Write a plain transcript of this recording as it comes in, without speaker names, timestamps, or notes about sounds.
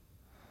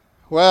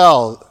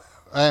Well,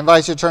 I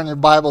invite you to turn your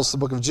Bibles to the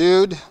book of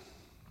Jude.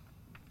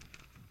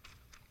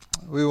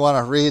 We want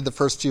to read the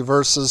first few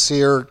verses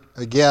here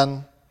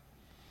again.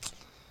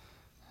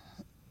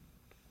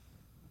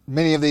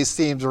 Many of these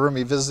themes we're going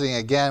to be visiting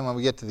again when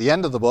we get to the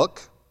end of the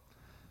book,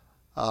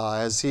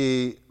 as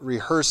he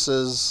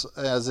rehearses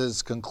as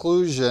his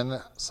conclusion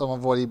some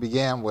of what he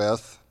began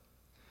with,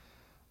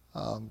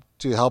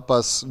 to help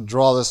us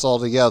draw this all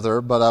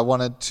together. But I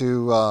wanted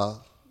to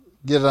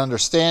get an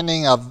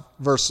understanding of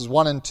verses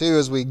 1 and 2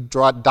 as we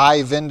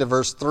dive into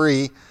verse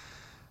 3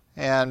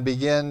 and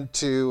begin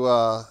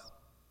to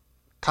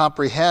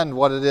comprehend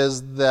what it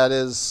is that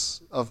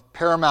is of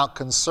paramount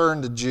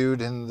concern to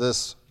Jude in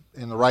the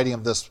writing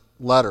of this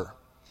letter.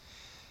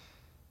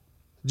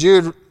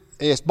 Jude,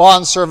 a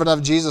bondservant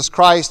of Jesus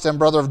Christ and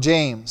brother of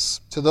James,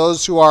 to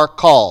those who are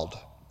called,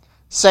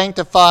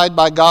 sanctified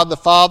by God the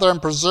Father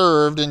and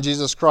preserved in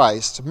Jesus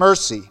Christ,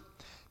 mercy,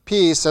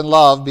 peace, and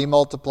love be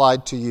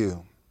multiplied to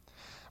you.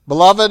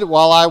 Beloved,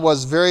 while I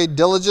was very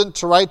diligent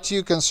to write to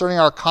you concerning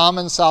our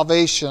common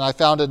salvation, I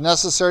found it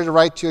necessary to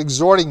write to you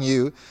exhorting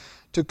you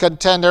to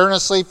contend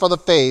earnestly for the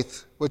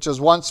faith which was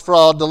once for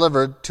all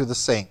delivered to the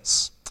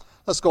saints.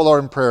 Let's go,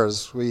 Lord, in prayer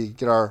as we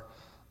get our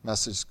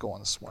message going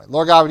this morning.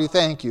 Lord God, we do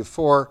thank you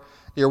for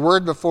your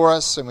word before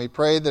us, and we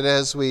pray that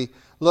as we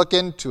look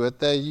into it,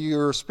 that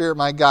your Spirit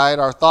might guide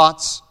our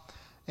thoughts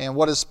and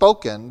what is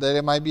spoken, that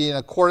it might be in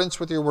accordance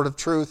with your word of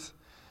truth,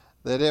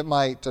 that it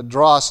might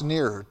draw us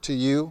nearer to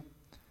you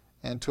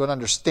and to an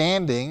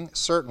understanding,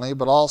 certainly,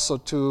 but also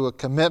to a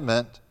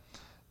commitment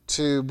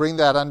to bring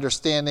that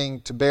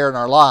understanding to bear in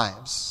our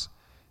lives.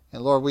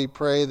 And Lord, we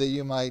pray that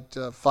you might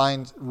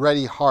find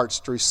ready hearts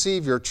to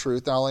receive your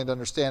truth, not only to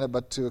understand it,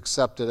 but to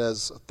accept it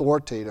as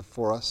authoritative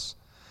for us.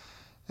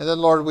 And then,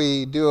 Lord,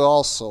 we do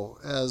also,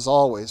 as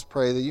always,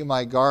 pray that you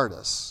might guard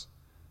us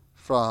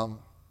from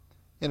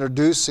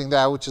introducing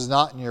that which is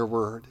not in your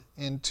word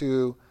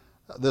into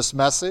this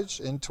message,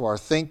 into our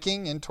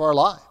thinking, into our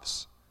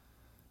lives,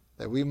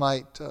 that we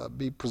might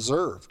be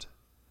preserved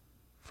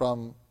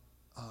from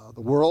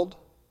the world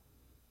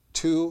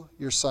to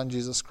your Son,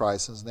 Jesus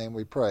Christ. In his name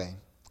we pray.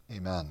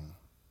 Amen.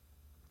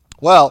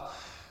 Well,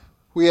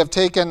 we have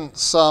taken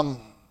some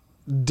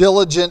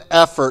diligent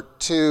effort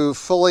to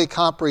fully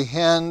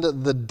comprehend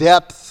the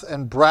depth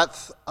and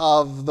breadth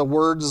of the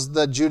words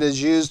that Jude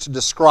has used to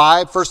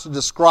describe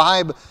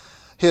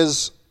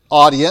his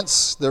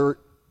audience, the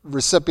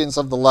recipients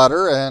of the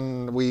letter,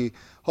 and we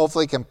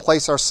hopefully can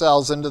place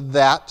ourselves into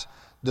that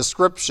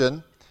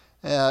description,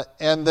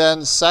 and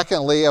then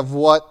secondly of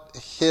what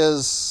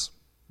his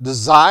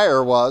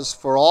desire was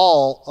for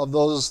all of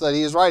those that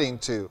he is writing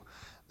to,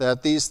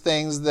 that these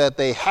things that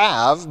they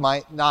have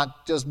might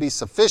not just be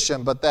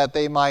sufficient, but that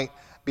they might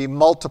be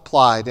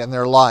multiplied in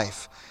their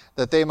life,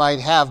 that they might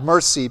have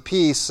mercy,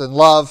 peace, and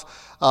love,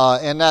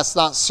 and that's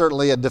not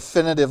certainly a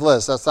definitive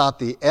list. That's not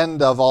the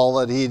end of all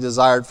that he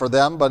desired for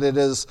them, but it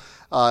is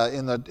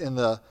in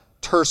the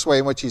terse way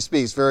in which he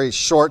speaks, very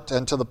short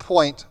and to the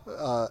point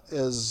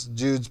is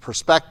Jude's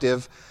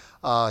perspective.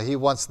 He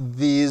wants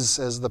these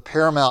as the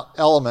paramount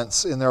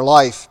elements in their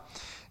life,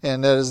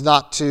 and it is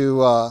not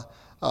to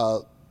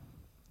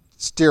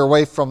steer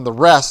away from the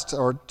rest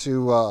or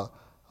to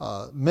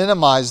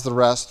minimize the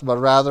rest, but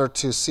rather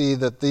to see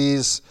that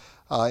these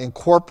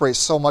incorporate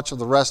so much of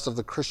the rest of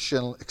the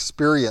Christian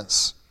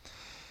experience.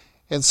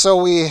 And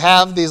so we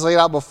have these laid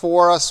out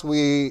before us.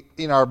 We,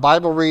 in our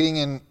Bible reading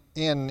in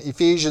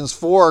Ephesians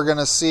 4, are going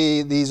to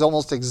see these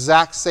almost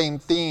exact same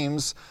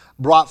themes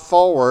brought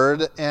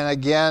forward, and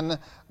again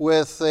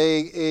with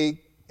a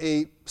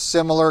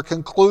similar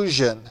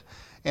conclusion.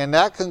 And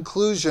that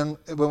conclusion,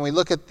 when we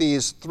look at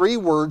these three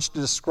words to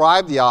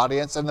describe the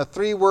audience, and the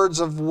three words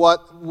of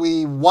what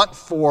we want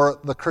for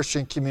the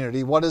Christian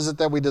community, what is it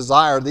that we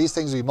desire, these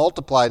things be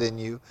multiplied in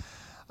you,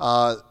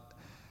 have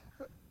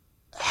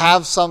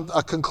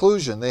a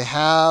conclusion. They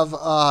have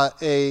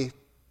a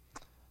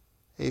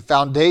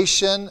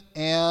foundation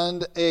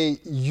and a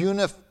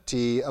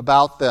unity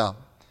about them.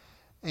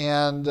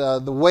 And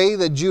the way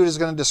that Jude is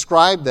going to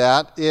describe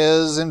that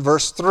is in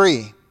verse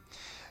 3.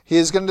 He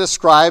is going to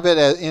describe it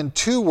in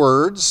two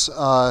words,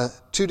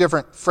 two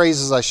different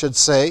phrases, I should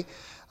say.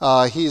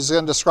 He's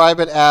going to describe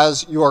it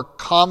as your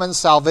common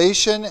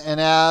salvation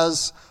and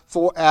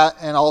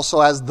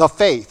also as the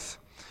faith.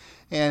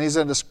 And he's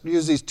going to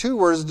use these two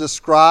words to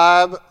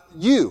describe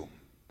you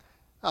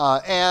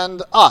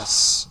and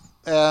us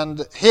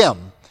and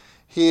him.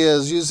 He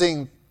is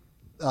using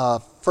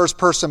first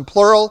person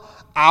plural,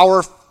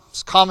 our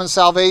common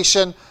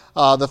salvation,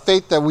 the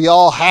faith that we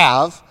all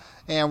have,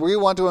 and we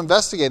want to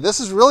investigate. This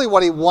is really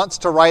what he wants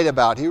to write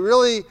about. He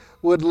really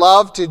would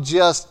love to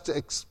just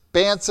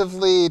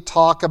expansively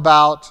talk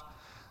about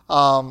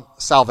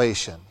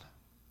salvation.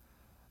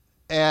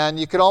 And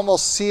you can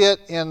almost see it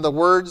in the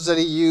words that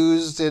he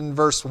used in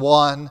verse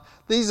 1.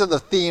 These are the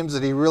themes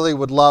that he really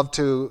would love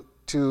to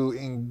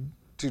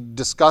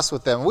discuss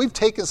with them. We've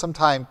taken some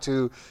time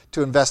to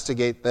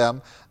investigate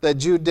them that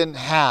Jude didn't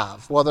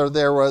have, whether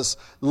there was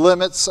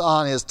limits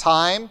on his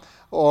time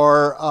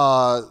or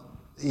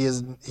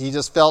he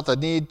just felt a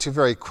need to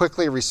very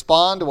quickly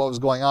respond to what was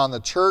going on in the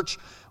church.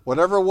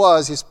 Whatever it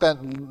was, he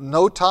spent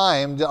no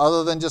time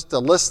other than just to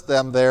list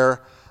them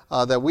there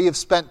that we have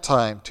spent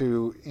time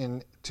to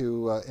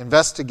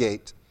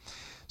investigate.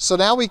 So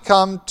now we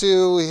come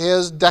to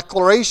his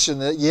declaration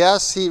that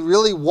yes, he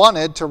really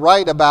wanted to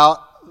write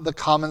about the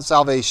common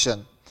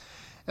salvation.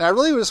 And I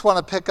really just want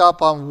to pick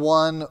up on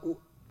one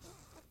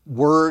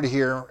word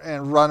here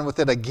and run with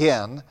it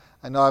again.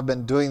 I know I've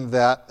been doing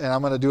that, and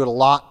I'm going to do it a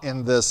lot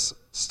in this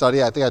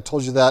study. I think I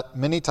told you that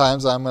many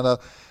times. I'm going to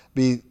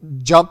be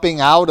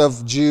jumping out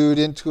of Jude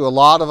into a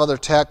lot of other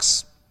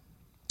texts.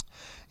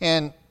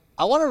 And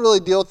I want to really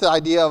deal with the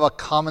idea of a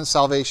common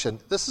salvation.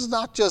 This is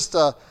not just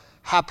a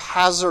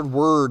haphazard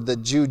word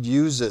that Jude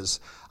uses.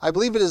 I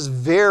believe it is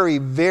very,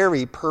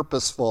 very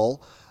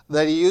purposeful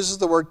that he uses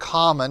the word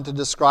common to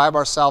describe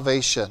our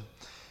salvation.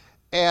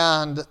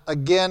 And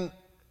again,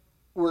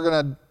 we're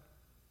going to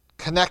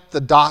connect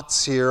the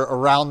dots here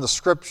around the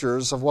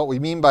scriptures of what we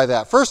mean by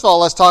that. First of all,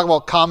 let's talk about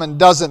what common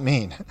doesn't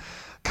mean.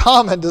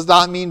 Common does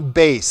not mean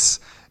base.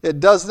 It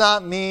does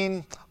not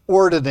mean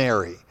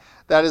ordinary.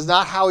 That is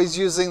not how he's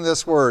using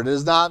this word. It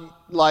is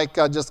not like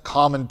just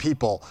common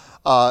people.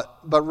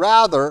 But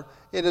rather,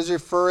 it is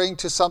referring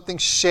to something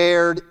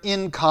shared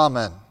in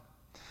common.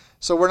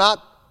 So we're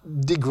not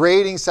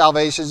degrading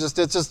salvation, it's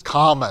just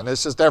common.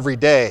 It's just every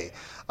day.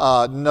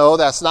 No,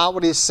 that's not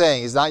what he's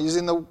saying. He's not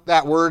using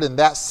that word in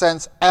that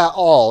sense at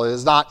all. It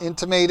is not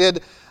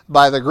intimated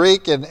by the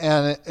Greek, and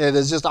it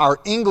is just our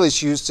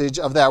English usage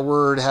of that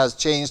word has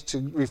changed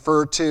to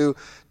refer to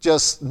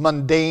just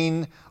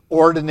mundane,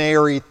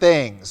 ordinary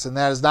things. And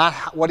that is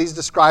not what he's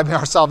describing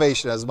our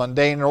salvation as,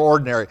 mundane or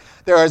ordinary.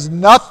 There is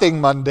nothing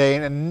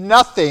mundane and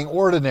nothing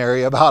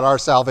ordinary about our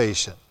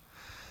salvation.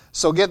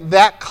 So get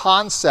that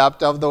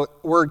concept of the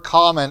word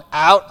common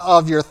out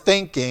of your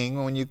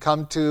thinking when you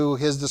come to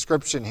his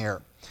description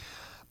here.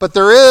 But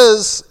there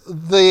is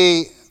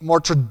the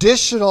more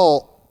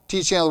traditional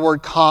teaching of the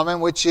word common,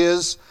 which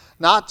is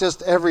not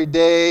just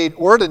everyday,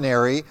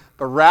 ordinary,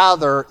 but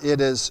rather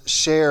it is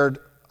shared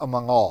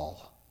among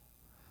all.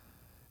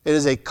 It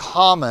is a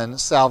common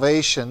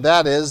salvation.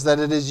 That is, that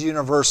it is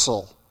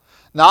universal.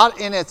 Not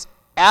in its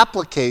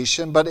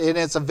application, but in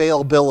its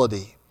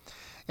availability.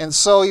 And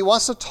so he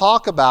wants to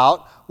talk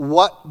about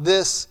what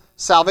this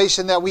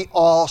salvation that we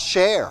all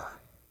share.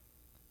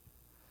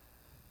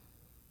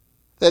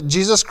 That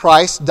Jesus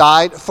Christ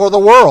died for the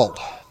world.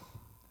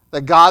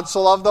 That God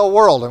so loved the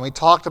world. And we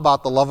talked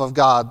about the love of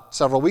God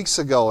several weeks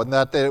ago, and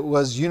that it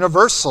was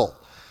universal.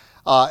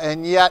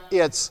 And yet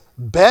its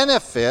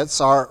benefits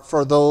are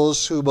for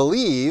those who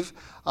believe,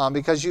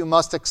 because you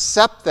must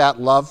accept that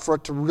love for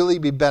it to really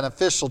be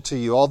beneficial to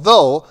you.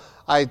 Although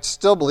I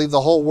still believe the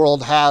whole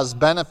world has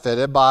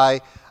benefited by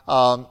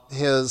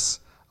his,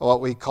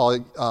 what we call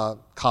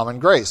common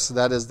grace.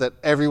 That is, that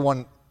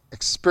everyone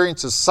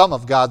experiences some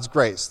of God's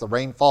grace. The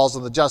rain falls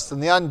on the just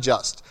and the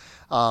unjust.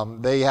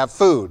 They have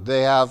food.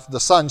 They have the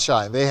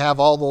sunshine. They have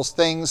all those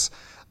things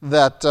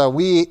that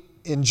we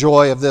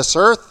enjoy of this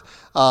earth.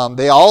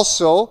 They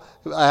also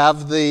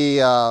have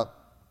the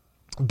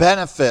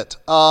benefit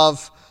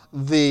of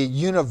the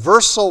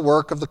universal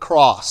work of the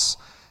cross.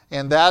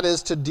 And that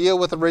is to deal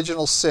with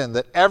original sin.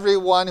 That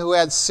everyone who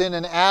had sin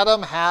in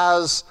Adam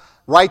has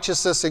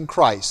righteousness in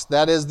Christ.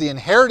 That is, the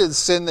inherited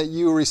sin that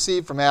you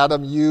received from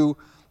Adam, you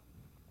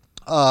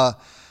are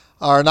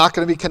not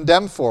going to be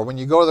condemned for. When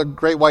you go to the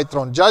great white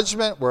throne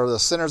judgment, where the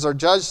sinners are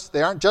judged,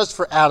 they aren't judged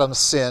for Adam's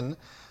sin,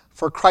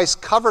 for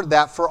Christ covered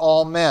that for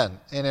all men.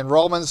 And in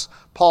Romans,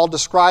 Paul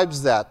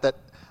describes that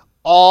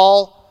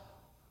all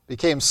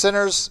became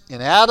sinners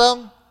in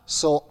Adam,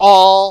 so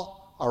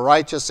all are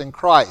righteous in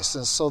Christ.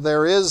 And so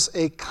there is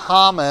a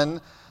common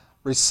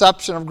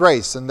reception of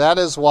grace, and that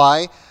is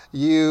why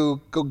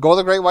you go to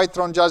the great white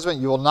throne judgment,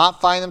 you will not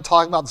find them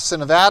talking about the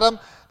sin of Adam.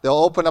 They'll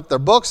open up their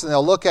books and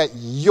they'll look at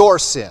your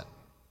sin,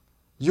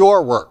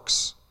 your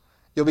works.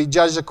 You'll be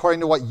judged according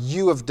to what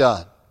you have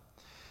done.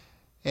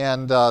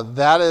 And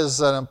that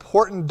is an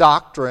important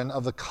doctrine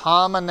of the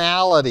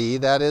commonality,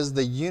 that is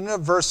the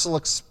universal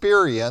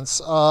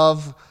experience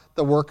of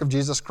the work of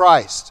Jesus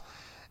Christ.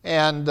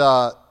 And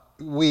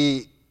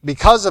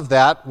because of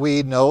that,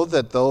 we know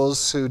that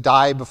those who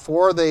die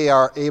before they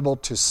are able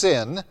to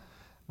sin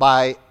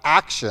by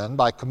action,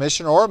 by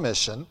commission or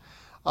omission,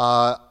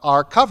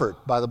 are covered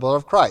by the blood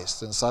of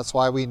Christ. And so that's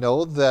why we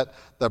know that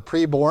the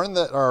preborn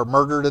that are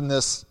murdered in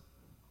this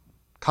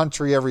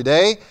country every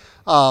day,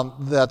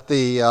 that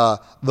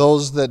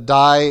those that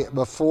die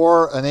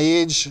before an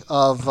age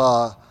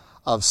of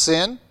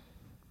sin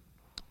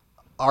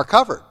are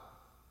covered.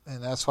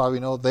 And that's why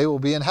we know they will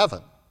be in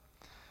heaven.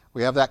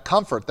 We have that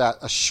comfort, that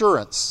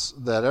assurance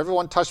that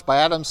everyone touched by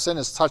Adam's sin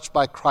is touched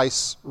by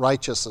Christ's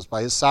righteousness,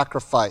 by his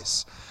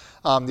sacrifice.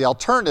 The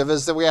alternative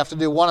is that we have to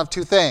do one of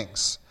two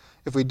things.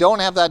 If we don't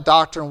have that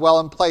doctrine well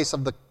in place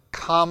of the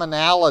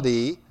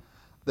commonality,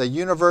 the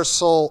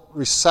universal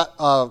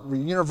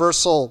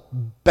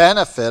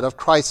benefit of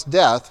Christ's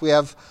death, we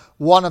have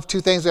one of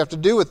two things we have to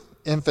do with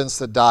infants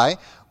that die.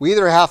 We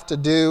either have to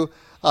do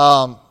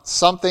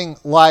something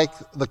like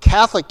the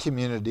Catholic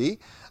community,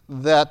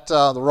 that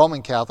the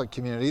Roman Catholic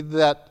community,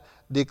 that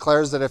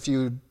declares that if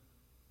you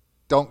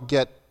don't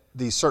get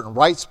these certain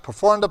rites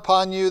performed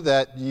upon you,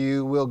 that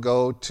you will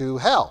go to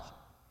hell.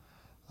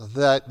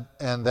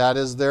 And that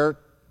is their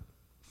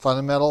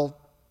fundamental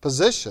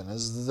position,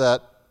 is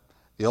that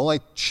the only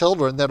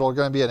children that are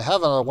going to be in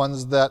heaven are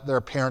ones that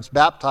their parents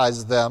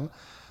baptized them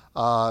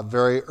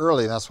very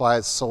early. And that's why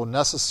it's so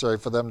necessary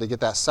for them to get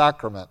that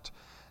sacrament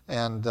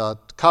and to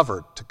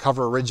cover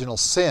original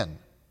sin,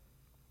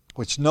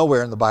 which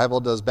nowhere in the Bible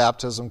does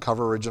baptism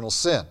cover original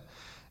sin.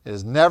 It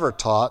is never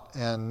taught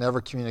and never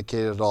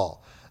communicated at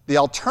all. The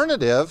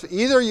alternative,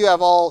 either you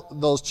have all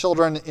those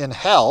children in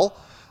hell,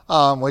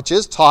 which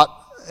is taught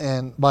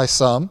by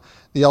some.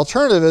 The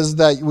alternative is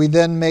that we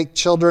then make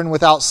children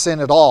without sin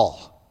at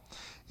all.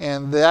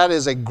 And that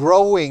is a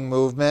growing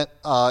movement.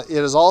 It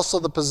is also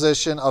the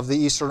position of the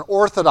Eastern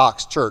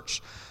Orthodox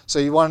Church. So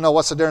you want to know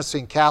what's the difference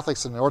between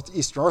Catholics and the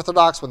Eastern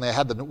Orthodox when they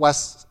had the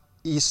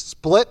West-East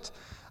split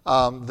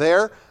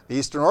there. The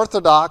Eastern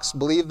Orthodox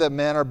believe that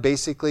men are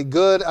basically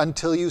good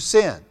until you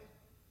sin.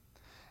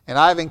 And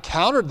I've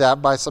encountered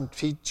that by some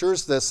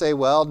teachers that say,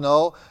 well,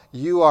 no,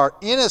 you are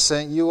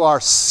innocent, you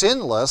are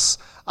sinless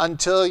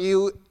until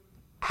you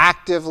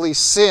actively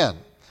sin,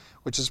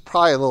 which is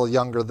probably a little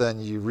younger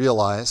than you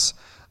realize.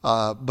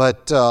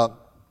 So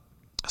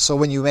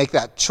when you make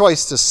that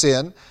choice to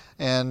sin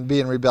and be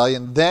in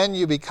rebellion, then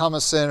you become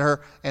a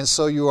sinner, and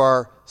so you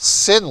are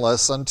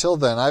sinless until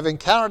then. I've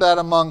encountered that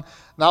among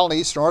not only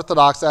Eastern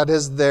Orthodox, that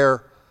is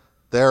their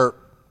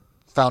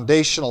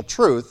foundational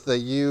truth, that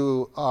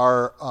you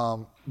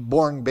are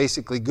born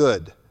basically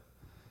good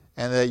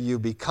and that you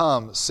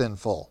become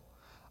sinful,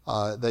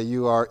 that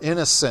you are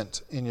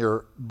innocent in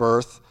your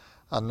birth,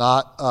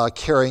 not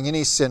carrying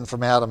any sin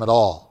from Adam at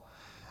all.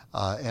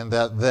 And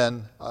that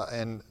then,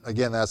 and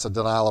again, that's a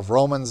denial of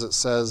Romans. It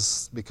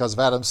says, because of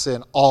Adam's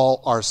sin,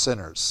 all are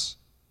sinners.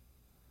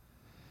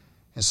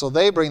 And so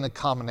they bring the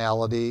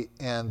commonality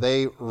and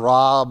they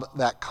rob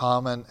that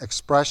common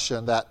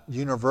expression, that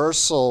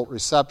universal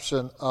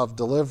reception of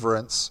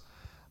deliverance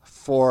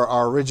for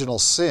our original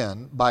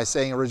sin by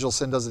saying original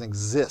sin doesn't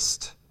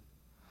exist.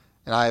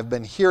 And I have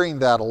been hearing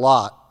that a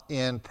lot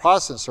in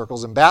Protestant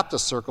circles, in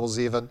Baptist circles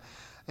even,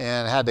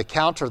 and had to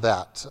counter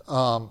that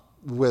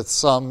with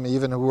some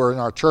even who were in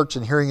our church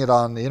and hearing it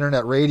on the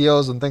internet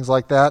radios and things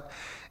like that.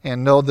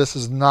 And no, this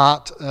is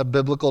not a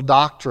biblical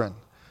doctrine.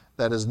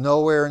 That is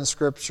nowhere in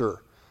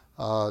Scripture.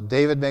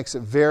 David makes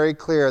it very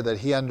clear that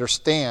he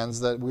understands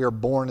that we are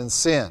born in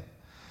sin.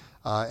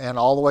 And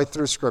all the way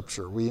through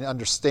Scripture, we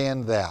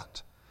understand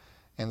that.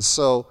 And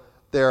so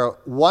they're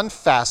one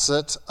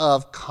facet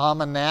of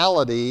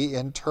commonality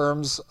in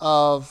terms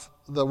of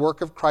the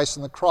work of Christ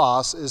on the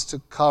cross is to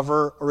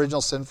cover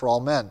original sin for all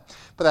men.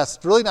 But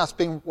that's really not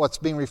what's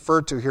being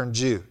referred to here in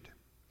Jude.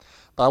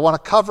 But I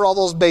want to cover all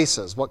those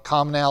bases, what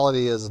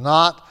commonality is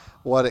not,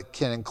 what it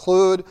can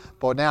include.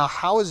 But now,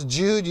 how is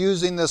Jude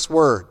using this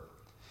word?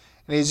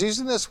 And he's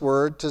using this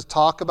word to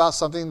talk about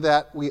something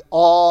that we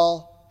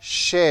all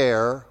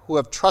share, who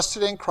have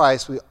trusted in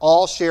Christ. We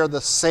all share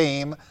the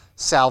same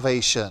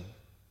salvation.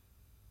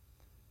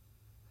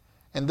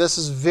 And this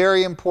is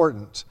very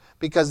important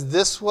because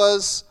this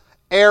was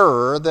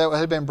error that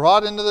had been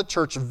brought into the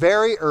church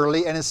very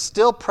early and is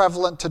still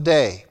prevalent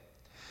today.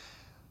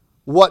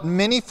 What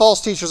many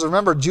false teachers,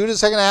 remember, Jude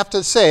is going to have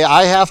to say,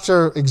 I have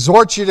to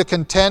exhort you to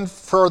contend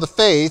for the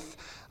faith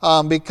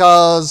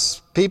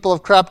because people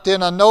have crept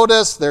in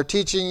unnoticed. They're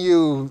teaching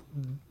you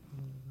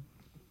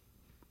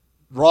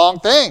wrong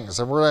things.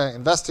 And we're going to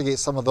investigate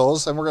some of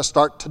those, and we're going to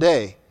start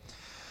today.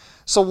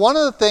 So one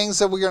of the things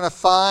that we're going to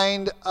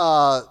find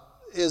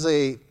is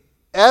a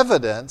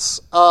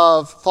evidence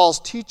of false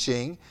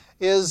teaching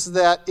is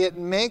that it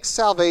makes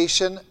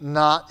salvation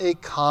not a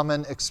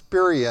common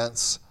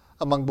experience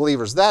among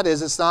believers. That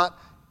is, it's not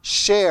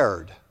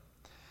shared.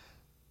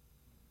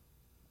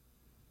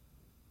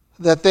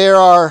 That there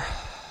are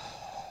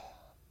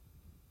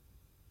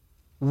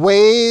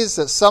ways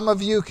that some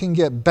of you can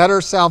get better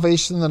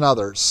salvation than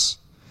others.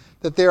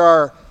 That there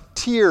are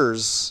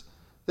tiers,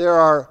 there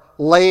are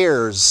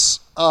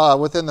layers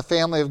within the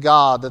family of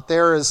God. That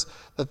there is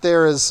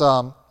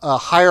a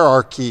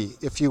hierarchy,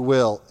 if you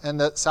will, and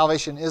that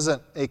salvation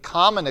isn't a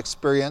common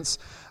experience,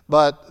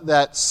 but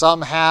that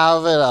some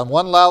have it on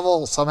one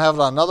level, some have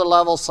it on another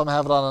level, some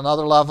have it on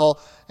another level,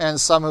 and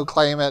some who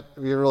claim it,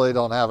 you really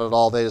don't have it at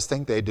all, they just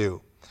think they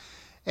do.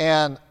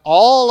 And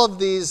all of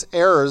these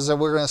errors that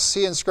we're going to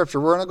see in Scripture,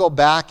 we're going to go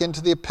back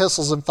into the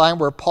epistles and find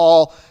where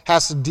Paul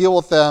has to deal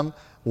with them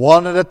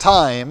one at a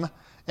time,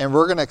 and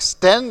we're going to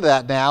extend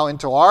that now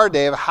into our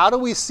day of how do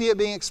we see it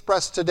being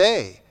expressed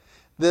today?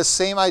 This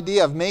same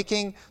idea of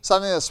making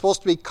something that's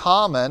supposed to be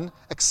common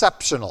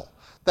exceptional.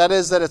 That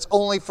is, that it's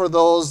only for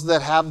those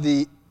that have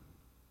the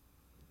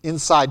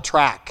inside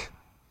track.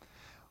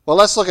 Well,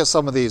 let's look at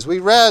some of these. We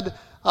read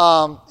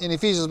in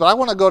Ephesians, but I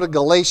want to go to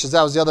Galatians.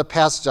 That was the other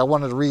passage I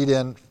wanted to read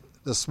in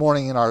this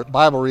morning in our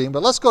Bible reading.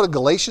 But let's go to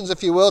Galatians,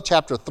 if you will,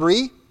 chapter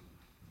 3.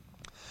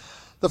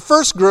 The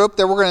first group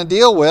that we're going to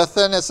deal with,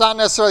 and it's not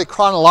necessarily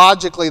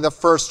chronologically the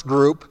first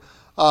group.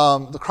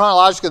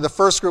 Chronologically, the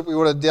first group we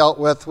would have dealt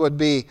with would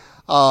be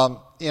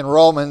in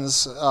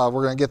Romans. We're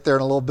going to get there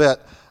in a little bit.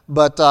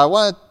 But I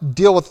want to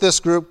deal with this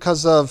group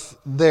because of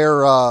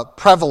their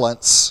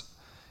prevalence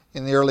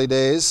in the early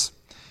days.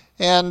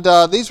 And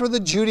these were the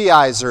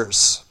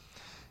Judaizers.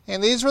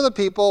 And these were the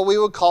people, we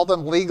would call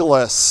them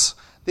legalists.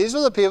 These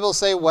were the people who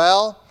say,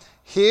 well,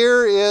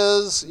 here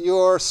is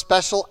your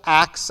special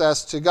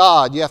access to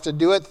God. You have to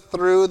do it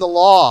through the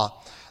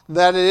law.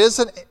 That it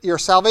isn't, your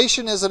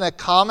salvation isn't a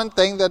common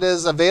thing that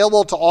is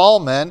available to all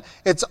men.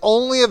 It's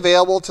only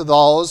available to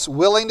those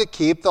willing to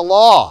keep the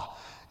law.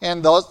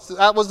 And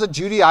that was the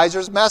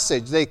Judaizers'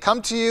 message. They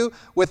come to you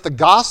with the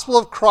gospel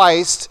of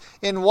Christ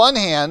in one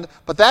hand,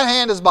 but that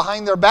hand is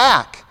behind their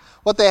back.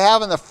 What they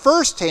have in the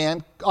first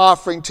hand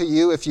offering to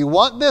you, if you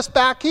want this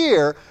back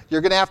here, you're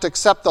going to have to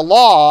accept the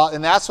law,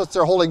 and that's what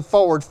they're holding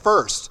forward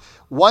first.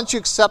 Once you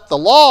accept the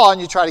law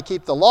and you try to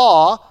keep the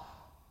law,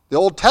 the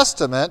Old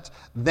Testament,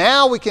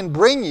 now we can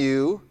bring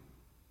you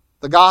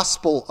the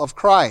gospel of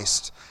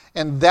Christ.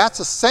 And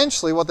that's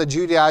essentially what the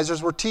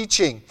Judaizers were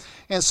teaching.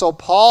 And so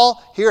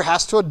Paul here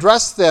has to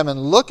address them, and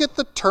look at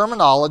the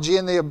terminology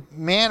and the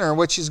manner in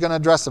which he's going to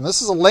address them.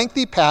 This is a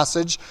lengthy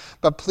passage,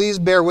 but please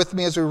bear with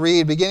me as we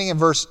read. Beginning in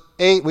verse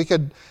 8, we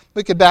could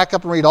back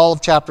up and read all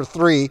of chapter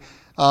 3,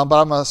 but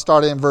I'm going to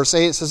start in verse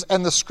 8. It says,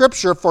 "And the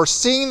Scripture,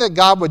 foreseeing that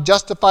God would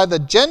justify the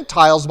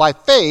Gentiles by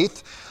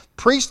faith,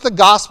 preached the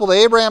gospel to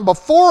Abraham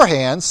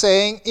beforehand,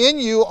 saying, in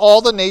you all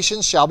the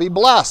nations shall be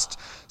blessed.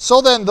 So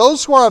then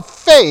those who are of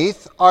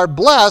faith are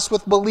blessed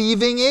with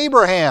believing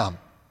Abraham.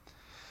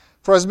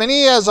 For as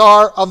many as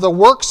are of the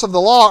works of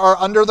the law are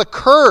under the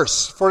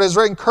curse. For it is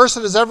written, cursed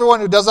is everyone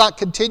who does not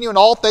continue in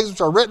all things which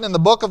are written in the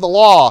book of the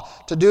law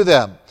to do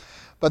them.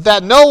 But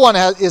that no one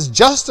is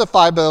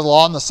justified by the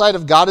law in the sight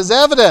of God is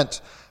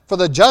evident. For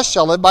the just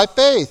shall live by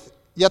faith.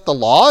 Yet the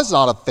law is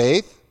not of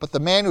faith, but the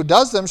man who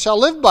does them shall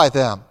live by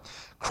them.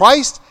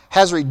 Christ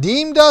has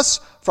redeemed us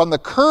from the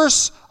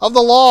curse of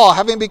the law,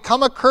 having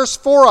become a curse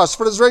for us.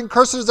 For it is written,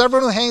 cursed is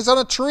everyone who hangs on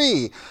a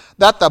tree,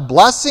 that the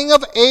blessing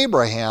of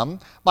Abraham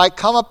might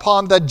come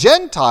upon the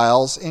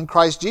Gentiles in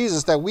Christ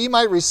Jesus, that we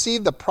might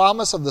receive the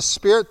promise of the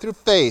Spirit through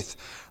faith.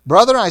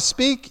 Brethren, I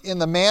speak in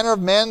the manner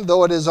of men,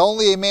 though it is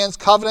only a man's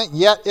covenant,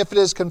 yet if it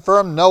is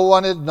confirmed, no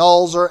one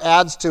annuls or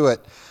adds to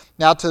it.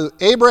 Now to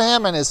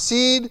Abraham and his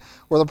seed,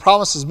 where the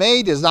promise is made,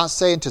 he does not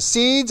say unto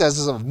seeds, as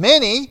is of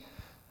many,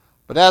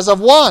 but as of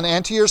one,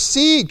 and to your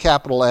seed,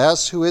 capital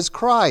S, who is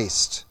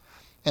Christ.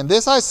 And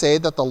this I say,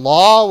 that the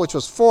law, which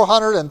was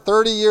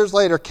 430 years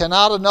later,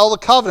 cannot annul the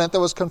covenant that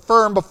was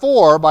confirmed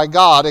before by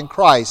God in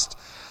Christ,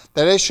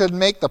 that it should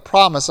make the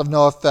promise of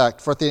no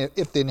effect. For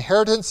if the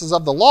inheritance is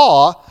of the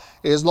law,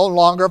 it is no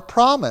longer of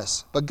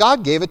promise. But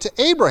God gave it to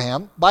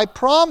Abraham by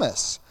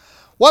promise.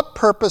 What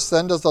purpose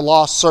then does the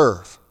law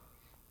serve?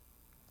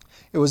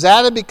 It was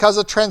added because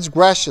of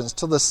transgressions,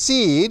 till the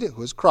seed,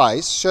 who is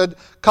Christ, should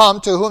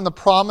come to whom the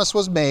promise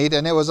was made,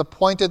 and it was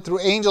appointed through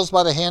angels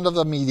by the hand of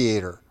the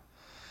mediator.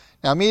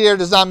 Now, a mediator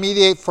does not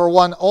mediate for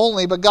one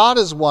only, but God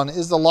is one.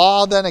 Is the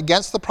law then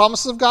against the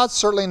promises of God?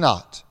 Certainly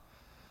not.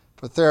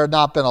 For if there had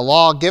not been a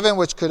law given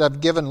which could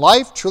have given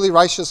life, truly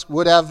righteous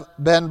would have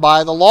been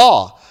by the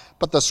law.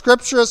 But the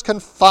Scripture has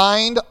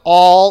confined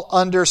all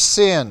under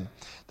sin,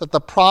 that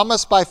the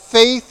promise by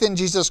faith in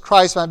Jesus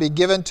Christ might be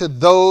given to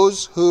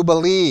those who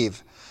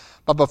believe.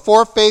 But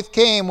before faith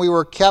came, we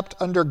were kept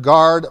under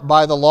guard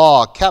by the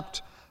law,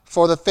 kept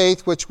for the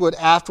faith which would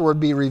afterward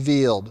be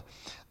revealed.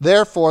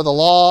 Therefore, the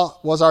law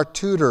was our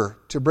tutor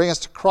to bring us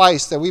to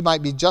Christ, that we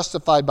might be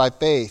justified by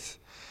faith.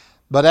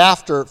 But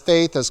after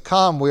faith has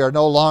come, we are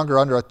no longer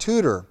under a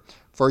tutor.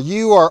 For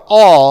you are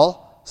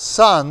all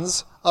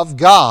sons of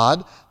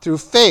God through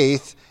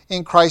faith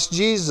in Christ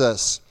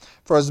Jesus.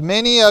 For as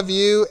many of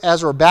you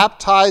as were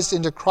baptized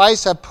into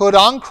Christ have put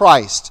on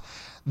Christ.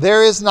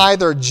 There is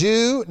neither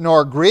Jew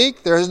nor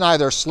Greek, there is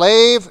neither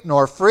slave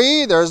nor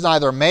free, there is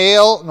neither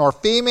male nor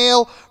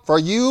female, for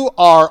you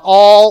are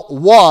all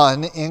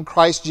one in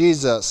Christ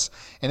Jesus.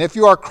 And if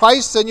you are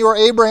Christ, then you are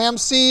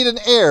Abraham's seed and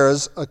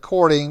heirs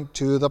according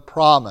to the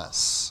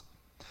promise.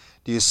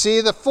 Do you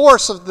see the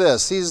force of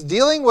this? He's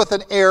dealing with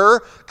an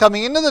error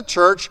coming into the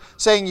church,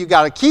 saying you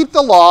got to keep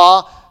the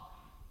law,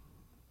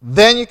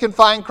 then you can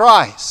find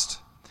Christ.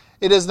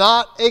 It is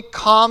not a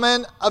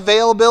common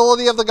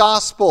availability of the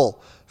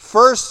gospel.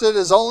 First, it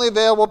is only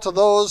available to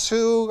those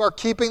who are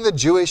keeping the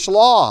Jewish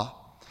law.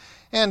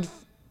 And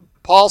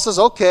Paul says,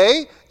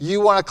 okay,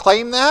 you want to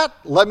claim that?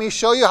 Let me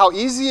show you how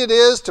easy it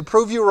is to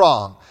prove you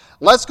wrong.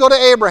 Let's go to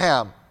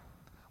Abraham.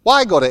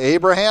 Why go to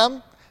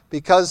Abraham?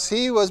 Because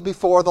he was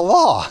before the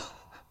law.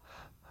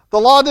 The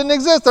law didn't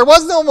exist. There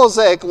was no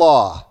Mosaic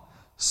law.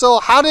 So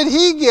how did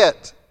he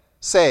get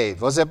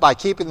saved? Was it by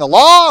keeping the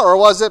law, or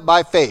was it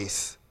by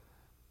faith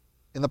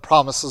in the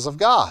promises of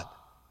God?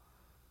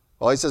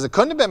 Well, he says it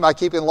couldn't have been by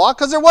keeping the law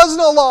because there was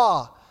no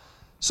law.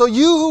 So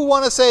you who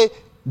want to say,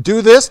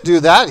 do this,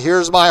 do that,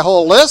 here's my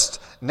whole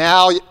list.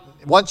 Now,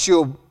 once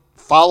you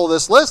follow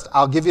this list,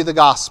 I'll give you the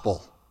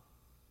gospel.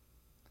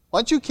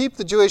 Once you keep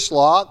the Jewish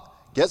law,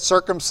 get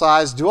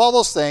circumcised, do all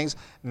those things,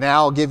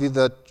 now I'll give you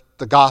the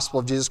gospel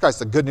of Jesus Christ,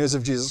 the good news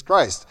of Jesus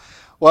Christ.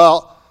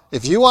 Well,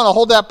 if you want to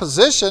hold that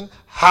position,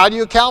 how do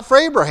you account for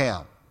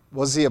Abraham?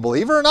 Was he a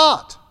believer or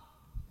not?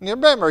 And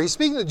remember, he's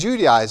speaking to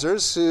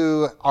Judaizers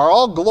who are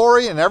all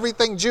glory and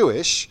everything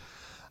Jewish.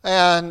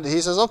 And he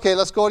says, okay,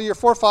 let's go to your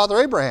forefather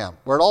Abraham,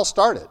 where it all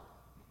started.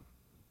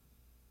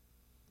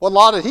 What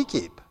law did he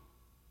keep?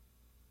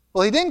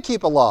 Well, he didn't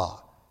keep a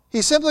law.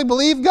 He simply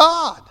believed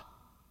God.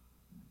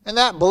 And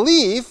that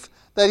belief,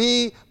 that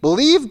he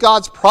believed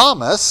God's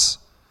promise,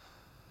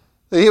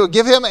 that he would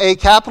give him a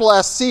capital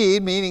S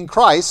seed, meaning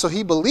Christ, so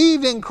he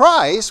believed in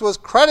Christ, was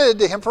credited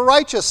to him for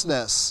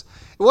righteousness.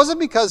 It wasn't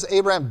because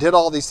Abraham did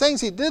all these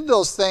things. He did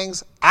those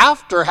things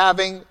after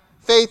having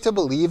faith to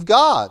believe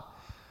God.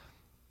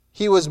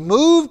 He was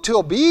moved to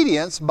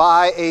obedience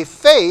by a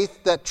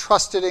faith that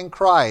trusted in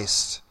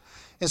Christ.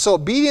 And so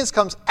obedience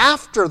comes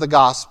after the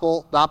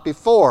gospel, not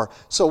before.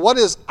 So what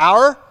is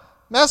our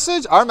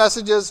message? Our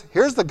message is,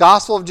 here's the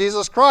gospel of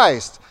Jesus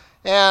Christ.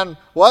 And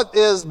what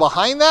is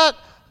behind that?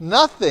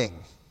 Nothing.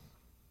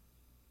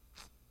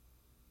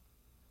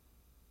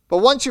 But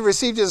once you've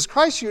received Jesus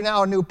Christ, you're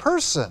now a new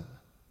person.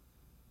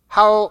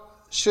 How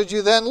should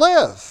you then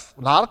live?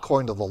 Not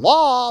according to the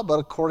law, but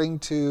according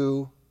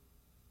to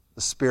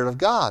the Spirit of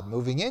God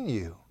moving in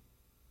you.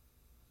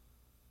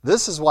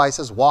 This is why he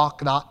says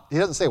walk not, he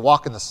doesn't say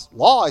walk in the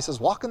law, he says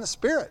walk in the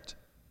Spirit.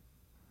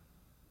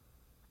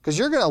 Because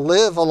you're going to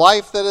live a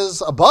life that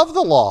is above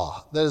the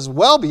law, that is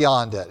well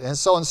beyond it. And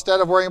so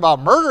instead of worrying about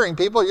murdering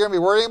people, you're going to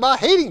be worrying about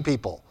hating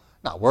people.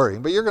 Not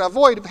worrying, but you're going to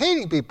avoid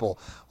hating people.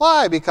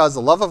 Why? Because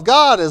the love of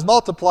God is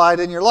multiplied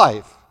in your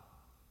life.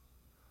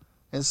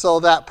 And so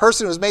that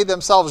person who's made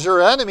themselves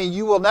your enemy,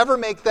 you will never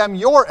make them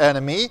your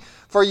enemy,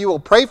 for you will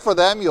pray for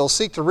them, you'll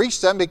seek to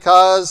reach them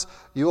because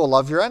you will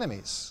love your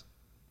enemies.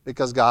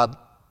 Because God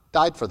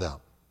died for them,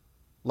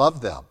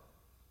 loved them.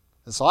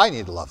 And so I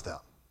need to love them.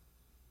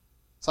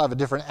 So I have a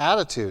different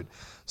attitude.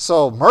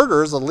 So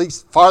murder is the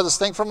least farthest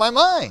thing from my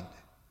mind.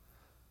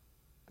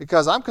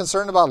 Because I'm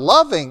concerned about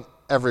loving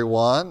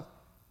everyone,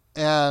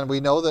 and we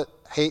know that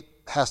hate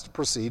has to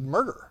precede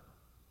murder.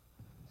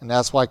 And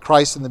that's why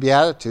Christ in the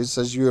Beatitudes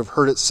says, you have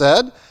heard it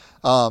said,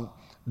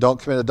 don't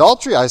commit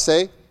adultery. I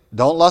say,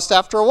 don't lust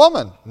after a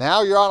woman.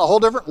 Now you're on a whole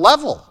different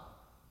level.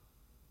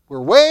 We're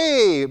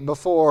way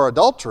before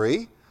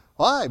adultery.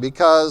 Why?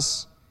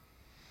 Because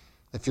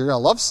if you're going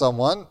to love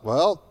someone,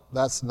 well,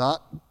 that's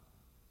not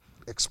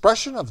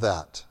expression of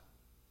that.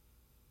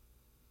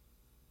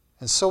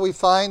 And so we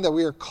find that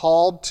we are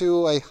called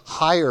to a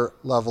higher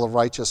level of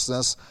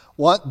righteousness,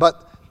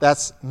 but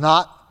that's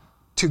not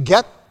to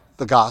get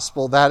the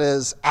gospel. That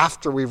is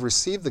after we've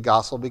received the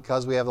gospel,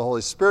 because we have the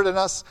Holy Spirit in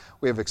us.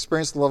 We have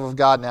experienced the love of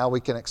God. Now we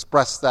can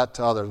express that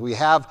to others. We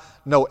have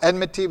no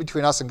enmity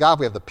between us and God.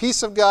 We have the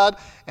peace of God,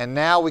 and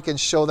now we can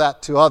show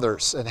that to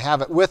others and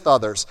have it with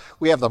others.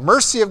 We have the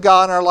mercy of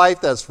God in our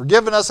life that has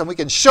forgiven us, and we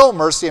can show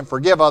mercy and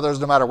forgive others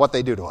no matter what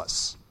they do to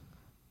us.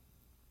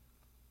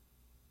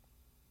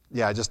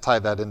 Yeah, I just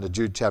tied that into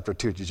Jude chapter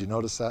 2. Did you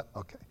notice that?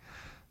 Okay.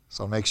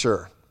 So make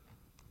sure.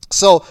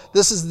 So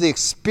this is the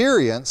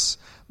experience.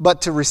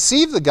 But to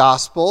receive the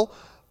gospel,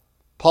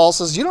 Paul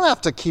says, you don't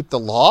have to keep the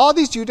law.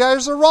 These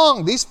Judaizers are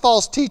wrong. These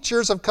false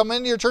teachers have come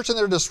into your church and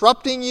they're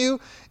disrupting you.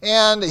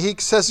 And he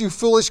says, you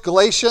foolish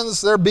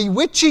Galatians, they're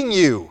bewitching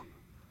you.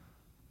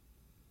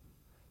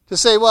 To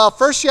say, well,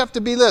 first you have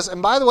to be this.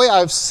 And by the way,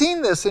 I've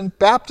seen this in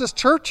Baptist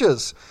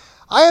churches.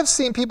 I have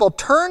seen people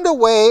turned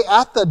away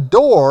at the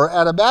door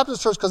at a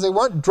Baptist church because they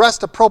weren't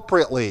dressed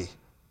appropriately.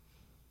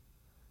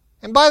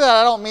 And by that,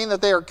 I don't mean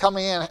that they are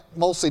coming in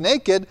mostly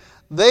naked.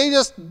 They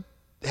just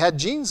had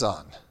jeans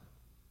on.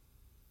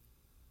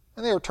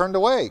 And they were turned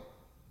away.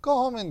 Go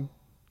home and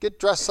get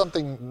dressed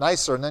something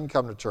nicer and then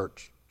come to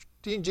church.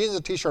 Jeans and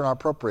a t-shirt are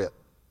appropriate.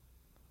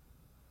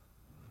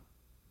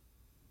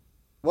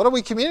 What are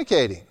we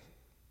communicating?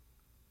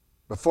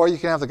 Before you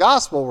can have the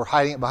gospel, we're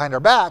hiding it behind our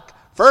back.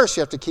 First,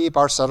 you have to keep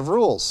our set of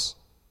rules.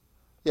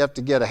 You have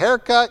to get a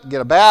haircut, get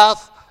a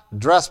bath,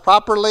 dress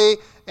properly,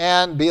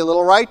 and be a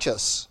little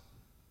righteous.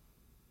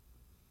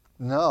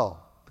 No,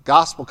 the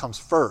gospel comes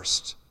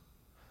first.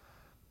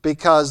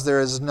 Because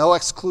there is no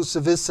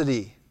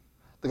exclusivity.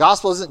 The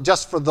gospel isn't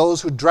just for those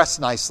who dress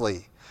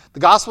nicely. The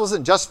gospel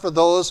isn't just for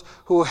those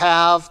who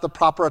have the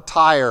proper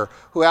attire,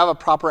 who have a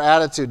proper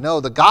attitude.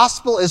 No, the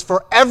gospel is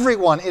for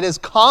everyone. It is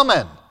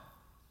common.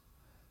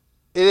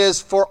 It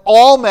is for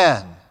all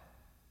men.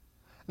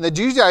 And the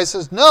Judaizer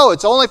says, no,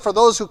 it's only for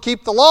those who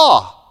keep the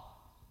law.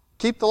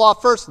 Keep the law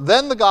first,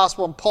 then the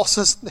gospel. And Paul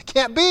says, it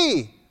can't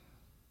be.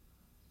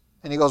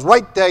 And he goes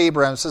right to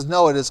Abraham and says,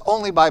 no, it is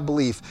only by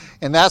belief.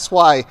 And that's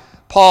why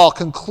Paul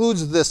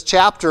concludes this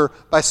chapter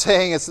by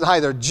saying it's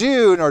neither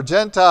Jew nor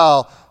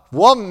Gentile,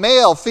 one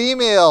male,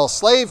 female,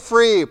 slave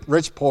free,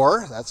 rich,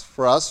 poor, that's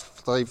for us,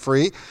 slave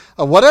free.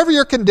 Whatever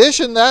your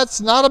condition, that's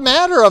not a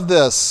matter of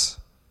this.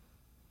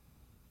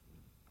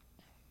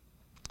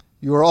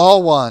 You are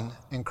all one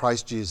in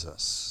Christ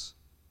Jesus.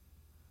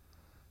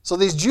 So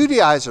these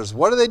Judaizers,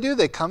 what do?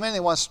 They come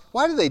in,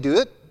 why do they do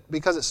it?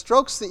 because it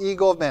strokes the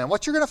ego of man.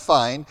 What you're going to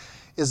find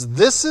is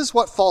this is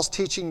what false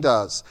teaching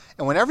does.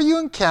 And whenever you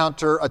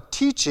encounter a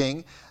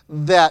teaching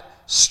that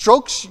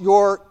strokes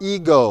your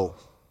ego,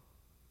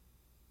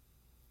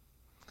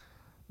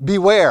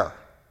 beware,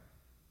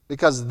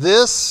 because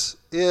this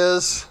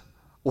is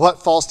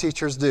what false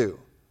teachers do.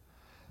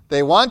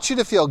 They want you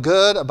to feel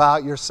good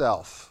about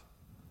yourself.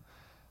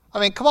 I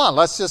mean, come on,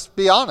 let's just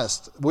be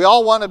honest. We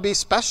all want to be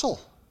special.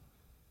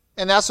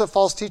 And that's what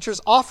false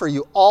teachers offer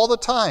you all the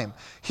time.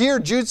 Here,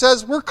 Jude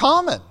says we're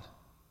common.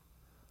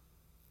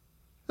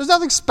 There's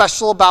nothing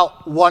special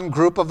about one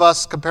group of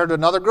us compared to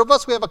another group of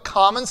us. We have a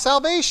common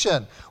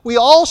salvation. We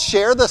all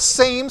share the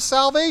same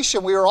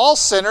salvation. We are all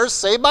sinners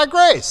saved by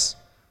grace.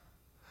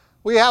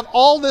 We have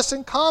all this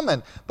in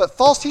common. But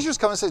false teachers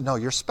come and say, no,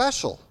 you're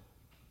special.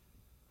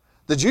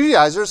 The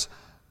Judaizers,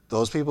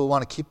 those people who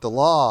want to keep the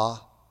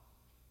law,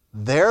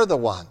 they're the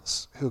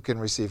ones who can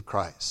receive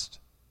Christ.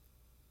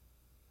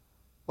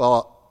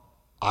 Well,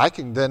 I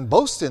can then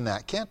boast in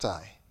that, can't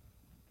I?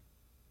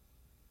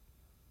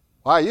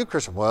 Why are you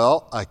Christian?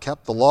 Well, I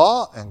kept the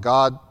law, and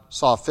God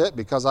saw fit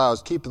because I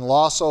was keeping the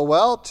law so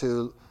well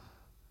to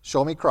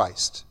show me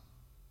Christ.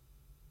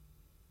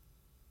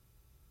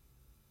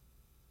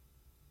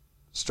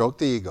 Stroke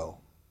the ego.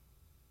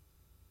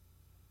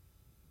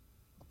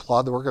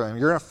 Applaud the work of him.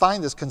 You're going to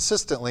find this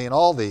consistently in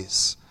all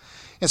these.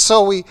 And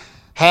so we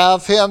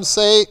have him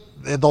say,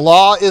 the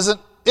law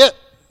isn't it.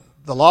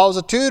 The law is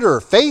a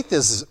tutor. Faith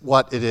is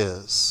what it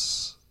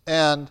is.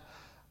 And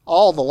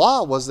all the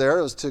law was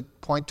there was to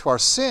point to our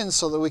sins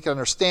so that we could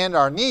understand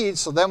our needs,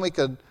 so then we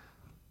could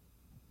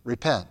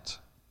repent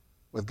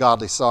with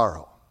godly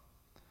sorrow.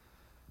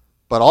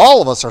 But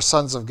all of us are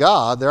sons of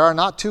God. There are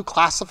not two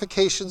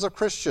classifications of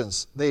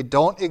Christians. They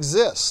don't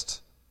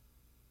exist.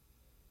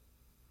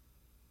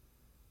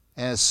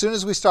 And as soon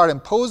as we start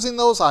imposing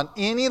those on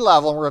any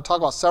level, and we're going to talk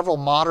about several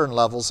modern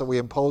levels that we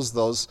impose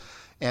those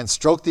and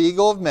stroke the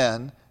ego of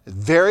men, it's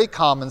very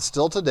common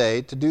still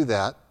today to do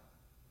that.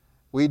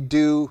 We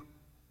do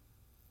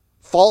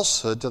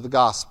falsehood to the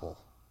gospel.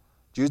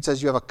 Jude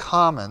says you have a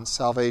common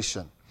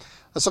salvation.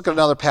 Let's look at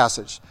another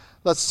passage.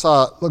 Let's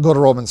go to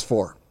Romans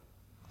 4.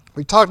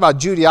 We talked about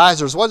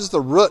Judaizers. What is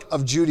the root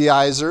of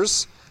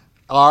Judaizers?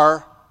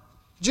 Are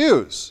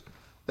Jews.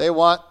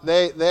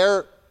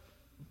 They're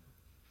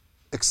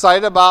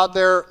excited about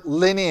their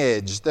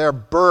lineage, their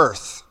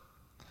birth.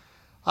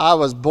 I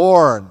was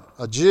born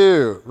a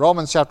Jew.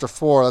 Romans chapter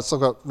 4. Let's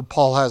look at what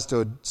Paul has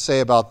to say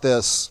about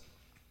this.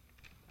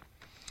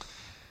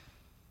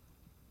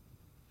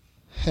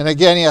 And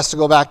again, he has to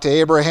go back to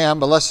Abraham,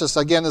 but let's just,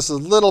 again, this is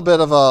a little bit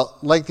of a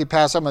lengthy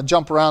passage. I'm going to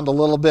jump around a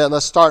little bit.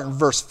 Let's start in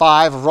verse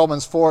 5 of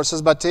Romans 4. It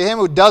says, "But to him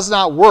who does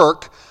not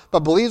work,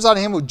 but believes on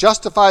him who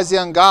justifies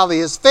the ungodly,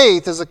 his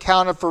faith is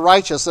accounted for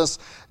righteousness,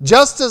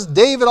 just as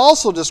David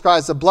also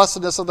describes the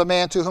blessedness of the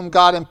man to whom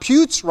God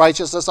imputes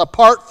righteousness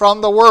apart from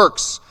the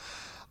works.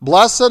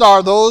 Blessed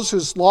are those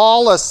whose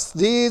lawless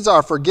deeds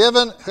are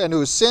forgiven and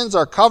whose sins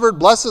are covered.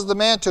 Blessed is the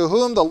man to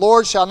whom the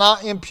Lord shall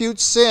not impute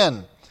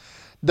sin.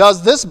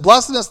 Does this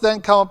blessedness then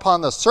come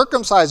upon the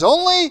circumcised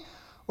only,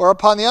 or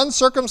upon the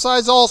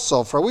uncircumcised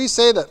also? For we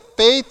say that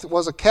faith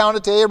was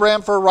accounted to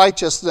Abraham for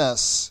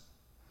righteousness.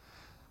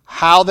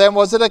 How then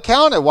was it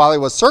accounted? While he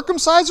was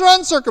circumcised or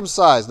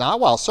uncircumcised? Not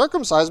while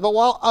circumcised, but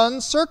while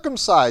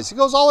uncircumcised." He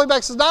goes all the way back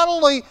and says, not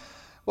only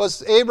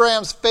was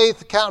Abraham's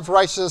faith accounted for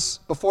righteousness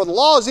before the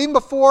law, it was even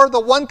before the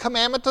one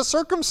commandment to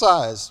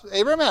circumcise.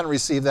 Abraham hadn't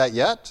received that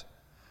yet.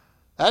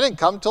 That didn't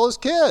come until his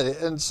kid.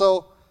 And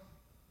so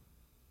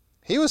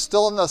he was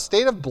still in the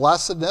state of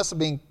blessedness of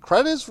being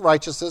credited as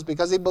righteousness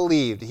because he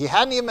believed. He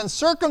hadn't even been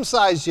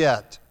circumcised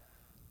yet.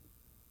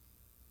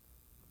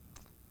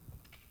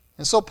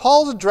 And so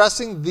Paul's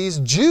addressing these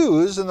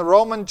Jews in the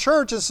Roman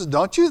church and says,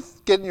 don't you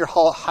get in your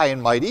high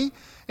and mighty.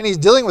 And he's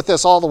dealing with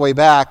this all the way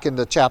back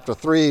into chapter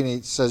 3, and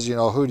he says,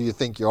 who do you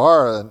think you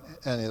are?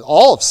 And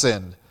all have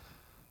sinned.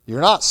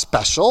 You're not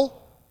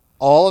special.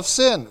 All have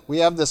sinned. We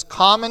have this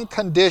common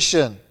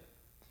condition.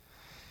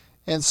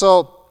 And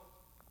so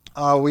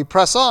we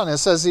press on. It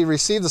says he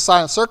received the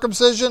sign of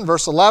circumcision,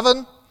 verse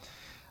 11,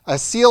 a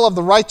seal of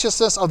the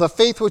righteousness of the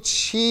faith which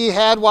he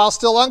had while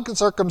still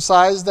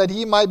uncircumcised, that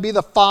he might be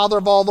the father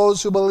of all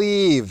those who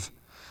believe.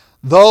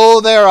 Though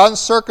they are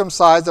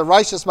uncircumcised, the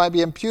righteousness might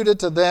be imputed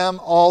to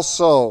them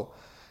also.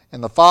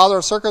 And the father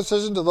of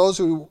circumcision to those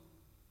who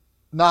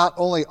not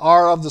only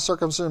are of the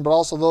circumcision, but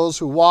also those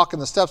who walk in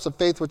the steps of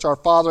faith which our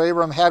father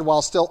Abraham had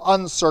while still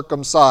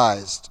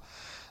uncircumcised.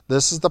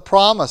 This is the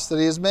promise that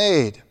he has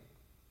made.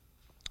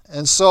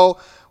 And so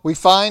we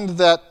find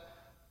that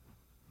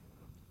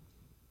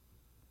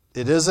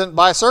it isn't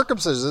by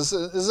circumcision. This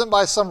isn't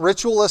by some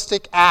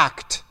ritualistic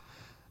act.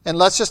 And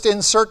let's just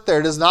insert there,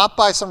 it is not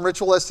by some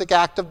ritualistic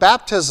act of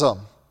baptism.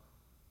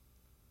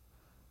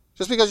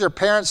 Just because your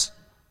parents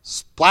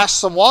splashed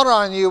some water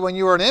on you when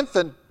you were an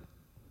infant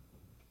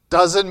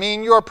doesn't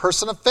mean you're a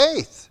person of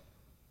faith.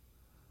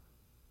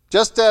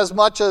 Just as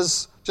much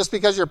as just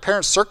because your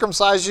parents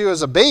circumcised you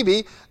as a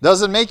baby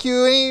doesn't make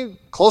you any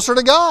closer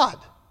to God.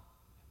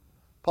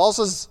 Paul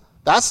says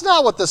That's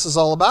not what this is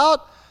all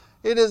about.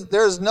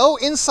 There's no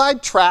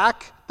inside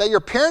track that your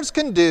parents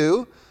can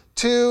do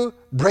to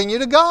bring you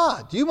to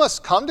God. You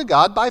must come to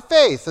God by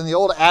faith. And the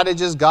old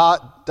adage is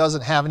God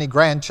doesn't have any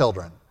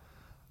grandchildren,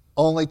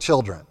 only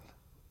children.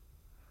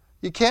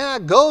 You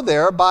cannot go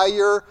there by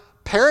your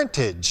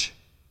parentage.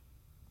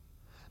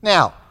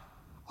 Now,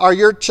 are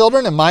your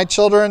children and my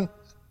children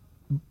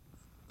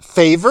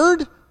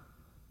favored?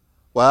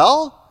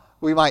 Well,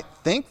 we might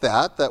think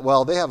that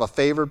they have a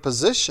favored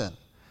position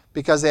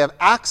because they have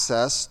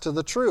access to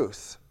the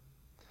truth.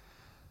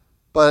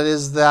 But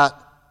is that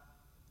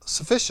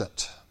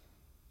sufficient?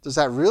 Does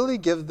that really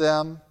give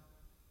them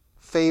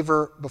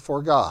favor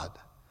before God?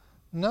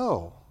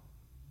 No.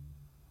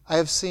 I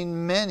have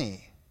seen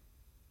many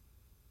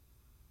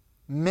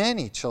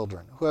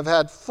children who have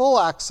had full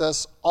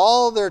access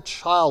all their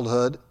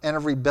childhood and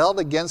have rebelled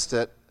against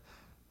it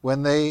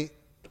when they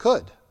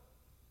could.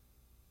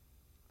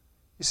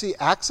 You see,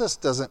 access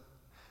doesn't,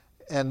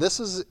 and this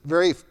is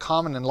very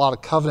common in a lot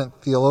of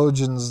covenant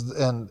theologians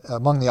and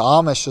among the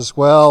Amish as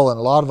well, and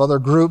a lot of other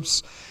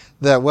groups,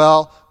 that,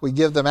 we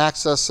give them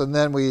access and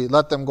then we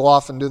let them go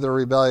off and do their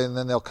rebellion, and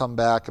then they'll come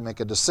back and make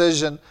a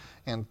decision,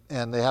 and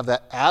they have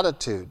that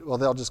attitude. Well,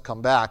 they'll just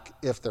come back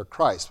if they're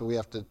Christ,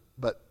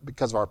 but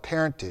because of our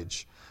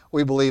parentage,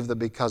 we believe that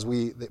because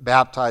we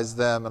baptize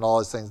them and all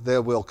these things, they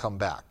will come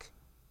back.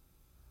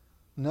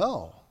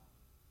 No.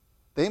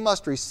 They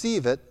must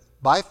receive it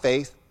by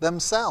faith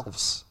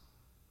themselves.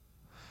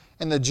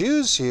 And the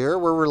Jews here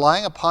were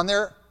relying upon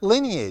their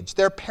lineage,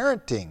 their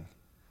parenting.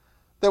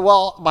 That,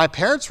 my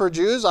parents were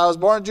Jews, I was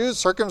born a Jew,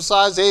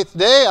 circumcised the 8th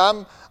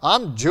day,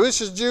 I'm Jewish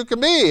as Jew can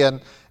be.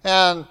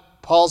 And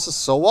Paul says,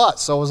 so what?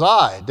 So was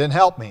I. It didn't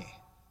help me.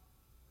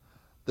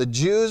 The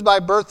Jews by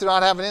birth do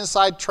not have an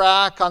inside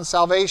track on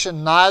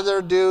salvation.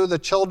 Neither do the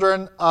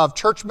children of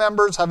church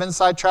members have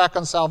inside track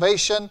on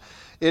salvation.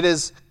 It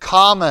is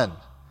common.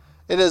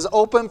 It is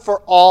open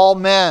for all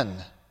men.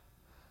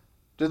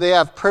 Do they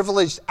have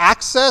privileged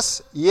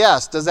access?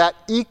 Yes. Does that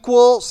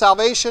equal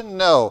salvation?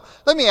 No.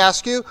 Let me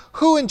ask you,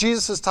 who in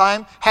Jesus'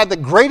 time had the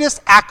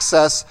greatest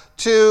access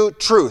to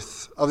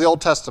truth of the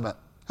Old Testament?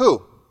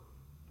 Who?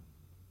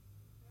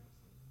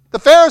 The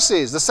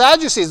Pharisees, the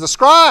Sadducees, the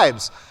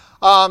scribes.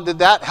 Did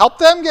that help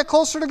them get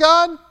closer to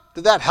God?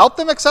 Did that help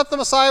them accept the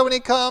Messiah when He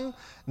come?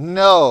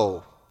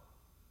 No.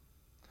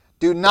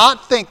 Do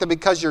not think that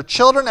because your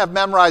children have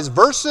memorized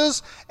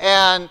verses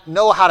and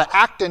know how to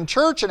act in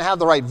church and have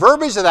the right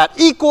verbiage, that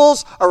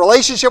equals a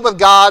relationship with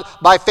God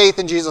by faith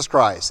in Jesus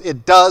Christ.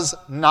 It does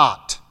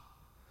not.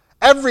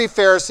 Every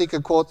Pharisee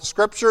could quote the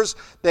Scriptures.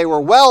 They were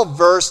well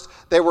versed.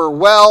 They were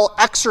well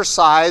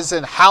exercised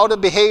in how to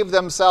behave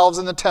themselves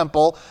in the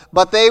temple,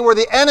 but they were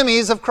the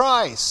enemies of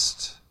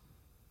Christ.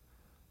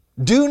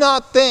 Do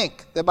not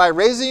think that by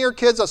raising your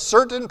kids a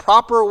certain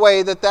proper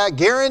way that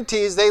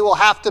guarantees they will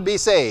have to be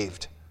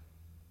saved.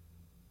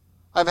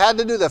 I've had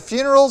to do the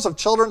funerals of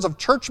children of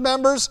church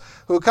members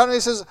who come to me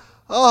and says,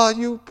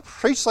 you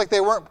preach like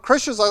they weren't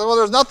Christians. Well,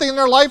 there's nothing in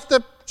their life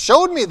that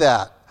showed me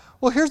that.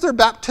 Well, here's their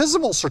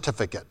baptismal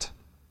certificate.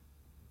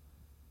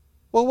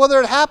 Well, whether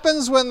it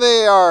happens when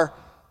they are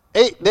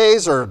 8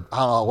 days or, I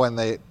don't know, when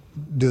they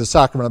do the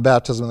sacrament of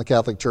baptism in the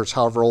Catholic Church,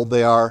 however old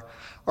they are,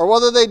 or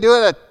whether they do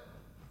it at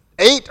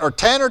 8 or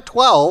 10 or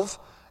 12,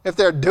 if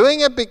they're doing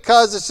it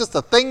because it's just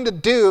a thing to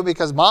do,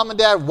 because mom and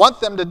dad want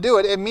them to do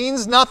it, it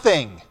means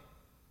nothing.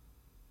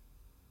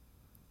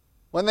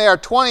 When they are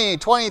 20,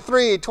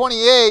 23,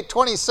 28,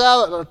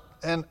 27,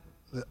 and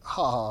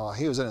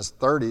he was in his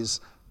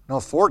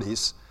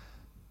 40s,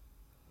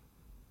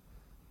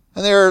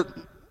 and they're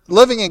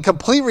living in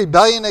complete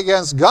rebellion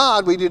against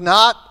God, we do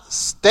not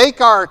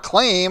stake our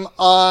claim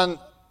on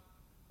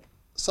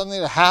something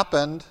that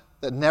happened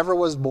that never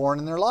was born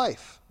in their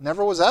life,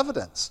 never was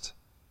evidenced.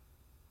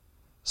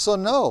 So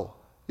no,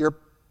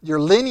 your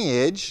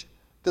lineage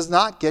does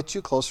not get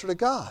you closer to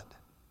God.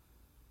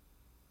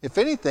 If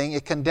anything,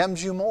 it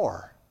condemns you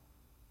more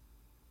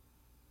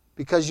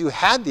because you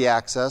had the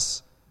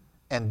access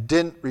and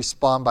didn't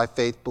respond by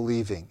faith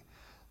believing.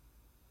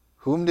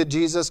 Whom did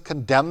Jesus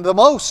condemn the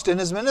most in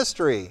His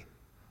ministry?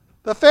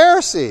 The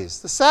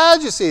Pharisees, the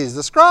Sadducees,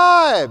 the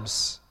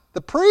scribes,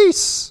 the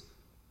priests,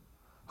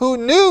 who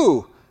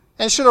knew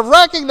and should have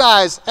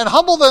recognized and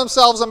humbled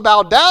themselves and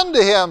bowed down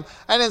to Him,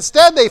 and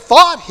instead they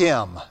fought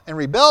Him and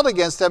rebelled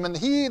against Him, and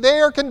they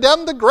are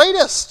condemned the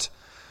greatest.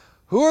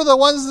 Who are the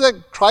ones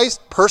that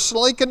Christ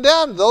personally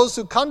condemned? Those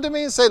who come to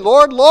me and say,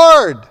 Lord,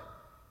 Lord.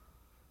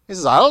 He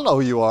says, I don't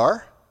know who you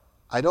are.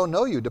 I don't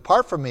know you.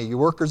 Depart from me, you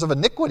workers of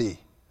iniquity.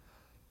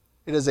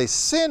 It is a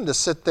sin to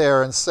sit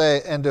there and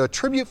say and to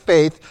attribute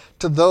faith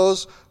to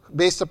those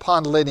based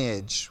upon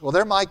lineage. Well,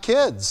 they're my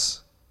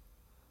kids.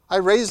 I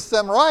raised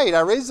them right.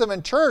 I raised them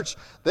in church.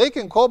 They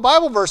can quote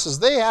Bible verses.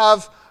 They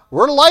have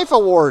Word of Life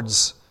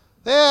awards.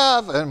 They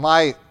have, in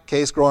my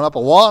case growing up,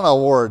 Awana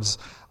awards.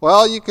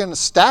 Well, you can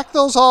stack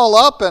those all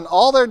up, and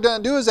all they're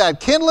going to do is add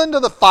kindling to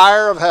the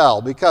fire of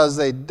hell, because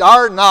they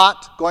are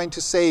not going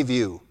to save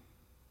you.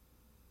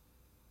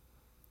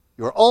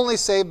 You are only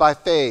saved by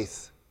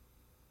faith.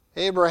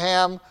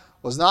 Abraham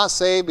was not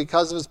saved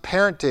because of his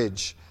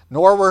parentage,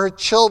 nor were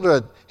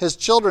his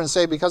children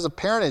saved because of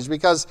parentage,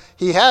 because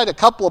he had a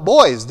couple of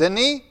boys, didn't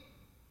he?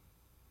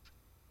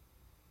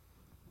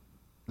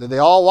 Did they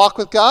all walk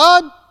with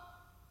God?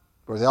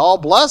 Were they all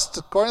blessed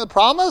according to the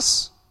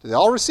promise? Did they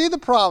all receive the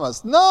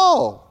promise?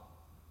 No.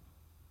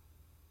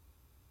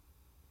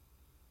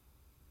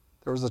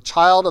 There was a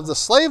child of the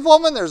slave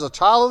woman, there's a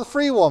child of the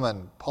free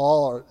woman.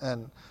 Paul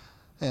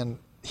and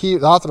he,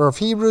 the author of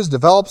Hebrews,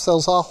 develops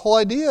those whole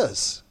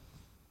ideas.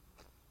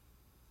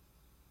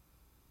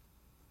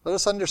 Let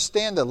us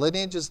understand that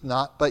lineage is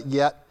not, but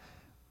yet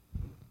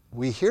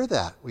we hear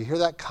that. We hear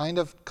that kind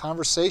of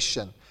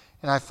conversation.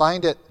 And I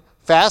find it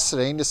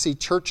fascinating to see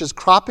churches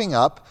cropping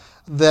up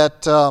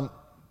that,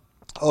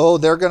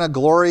 they're going to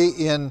glory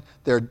in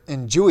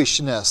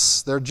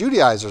Jewishness. They're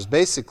Judaizers,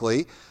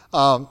 basically.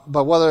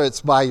 But whether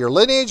it's by your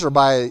lineage or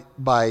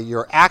by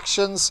your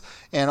actions,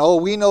 and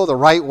we know the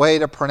right way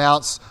to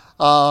pronounce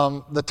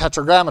the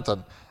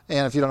Tetragrammaton.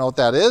 And if you don't know what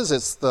that is,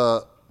 it's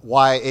the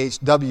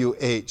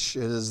YHWH.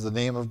 It is the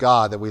name of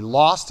God. That we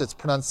lost its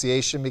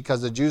pronunciation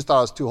because the Jews thought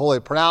it was too holy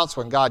to pronounce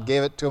when God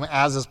gave it to him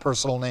as his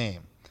personal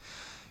name.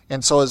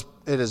 And so it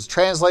is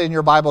translated in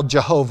your Bible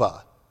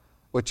Jehovah,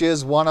 which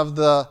is one of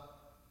the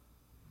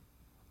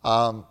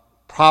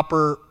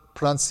proper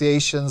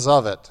pronunciations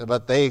of it.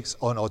 But they,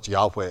 no, it's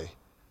Yahweh.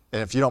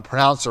 And if you don't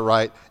pronounce it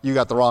right, you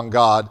got the wrong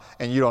God,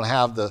 and you don't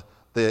have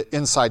the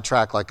inside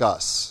track like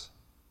us.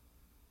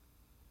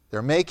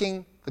 They're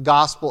making the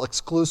gospel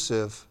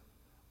exclusive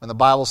when the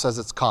Bible says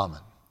it's common.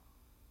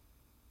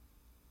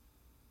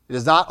 It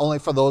is not only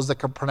for those that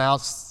can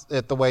pronounce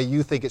it the way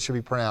you think it should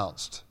be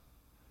pronounced.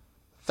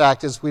 The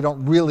fact is, we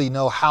don't really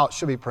know how it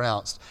should be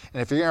pronounced.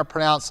 And if you're going to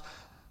pronounce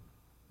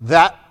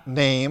that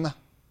name,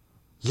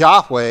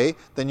 Yahweh,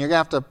 then you're going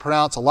to have to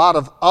pronounce a lot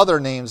of other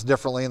names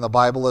differently in the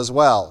Bible as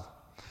well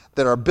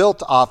that are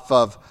built off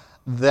of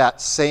that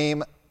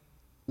same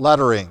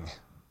lettering.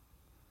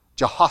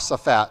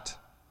 Jehoshaphat.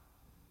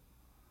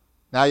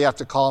 Now you have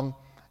to call him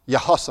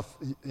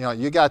Jehoshaphat.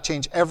 You got to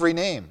change every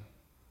name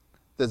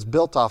that's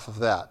built off of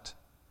that.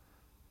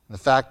 And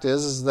the fact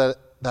is that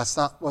that's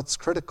not what's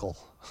critical.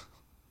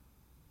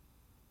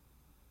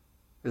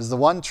 It is the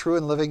one true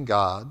and living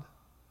God,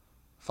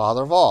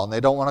 Father of all. And they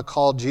don't want to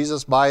call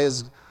Jesus by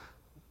his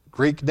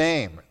Greek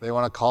name. They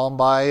want to call him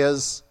by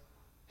his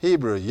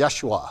Hebrew,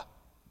 Yeshua,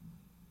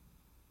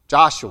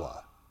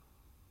 Joshua.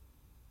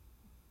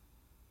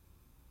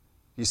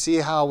 You see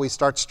how we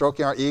start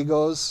stroking our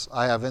egos?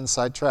 I have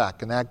inside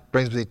track. And that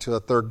brings me to a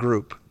third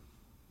group.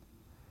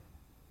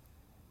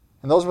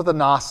 And those were the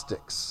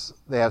Gnostics.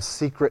 They have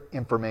secret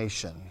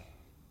information.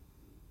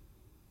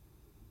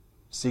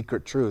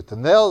 Secret truth.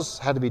 And those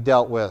had to be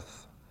dealt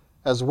with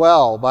as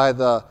well by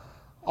the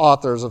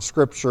authors of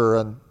Scripture.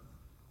 And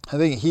I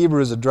think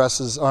Ephesians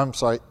addresses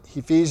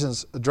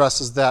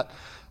that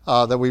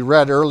we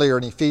read earlier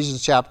in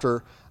Ephesians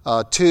chapter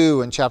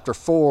 2 and chapter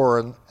 4.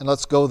 And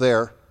let's go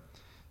there.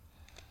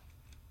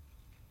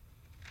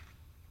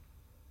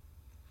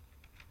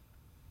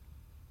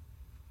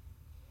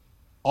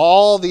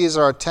 All these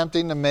are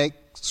attempting to make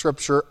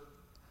Scripture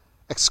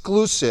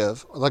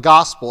exclusive, the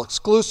gospel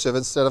exclusive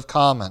instead of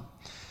common.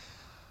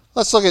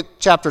 Let's look at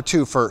chapter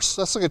 2 first.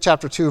 Let's look at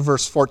chapter 2,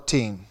 verse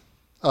 14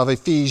 of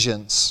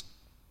Ephesians.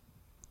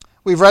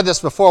 We've read this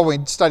before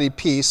when we studied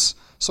peace,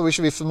 so we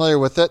should be familiar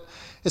with it.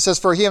 It says,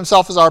 "For he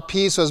himself is our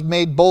peace, who has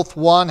made both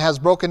one, has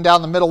broken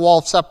down the middle wall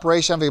of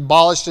separation, having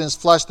abolished in his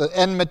flesh the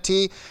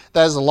enmity,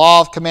 that is the law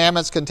of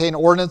commandments contained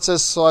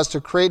ordinances, so as to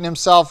create in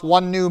himself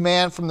one new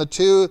man from the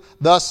two,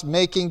 thus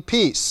making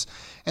peace.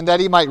 And that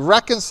he might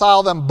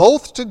reconcile them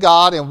both to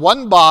God in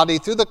one body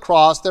through the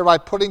cross, thereby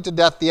putting to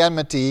death the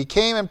enmity. He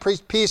came and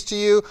preached peace to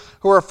you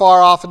who are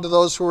far off and to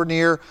those who are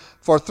near.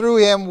 For through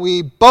him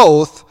we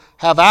both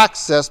have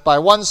access by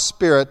one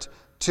Spirit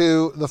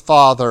to the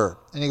Father."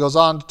 And he goes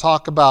on to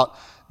talk about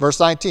verse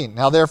 19.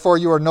 "Now therefore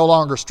you are no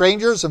longer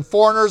strangers and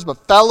foreigners,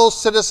 but fellow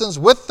citizens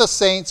with the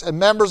saints and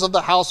members of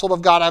the household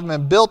of God, having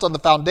been built on the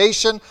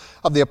foundation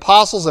of the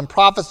apostles and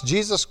prophets,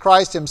 Jesus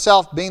Christ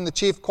himself being the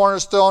chief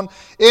cornerstone,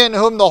 in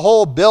whom the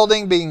whole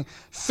building being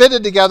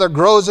fitted together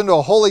grows into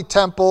a holy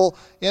temple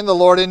in the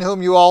Lord, in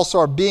whom you also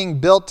are being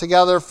built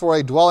together for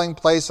a dwelling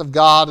place of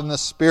God in the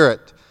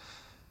Spirit."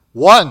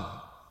 One.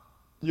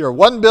 You're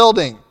one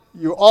building.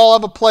 You all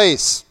have a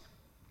place.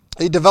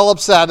 He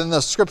develops that in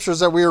the scriptures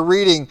that we are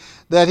reading,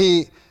 that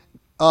he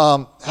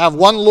have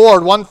one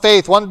Lord, one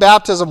faith, one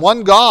baptism,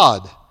 one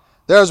God.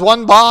 There's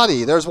one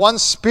body. There's one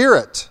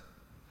Spirit.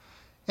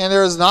 And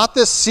there is not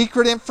this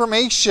secret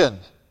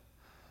information.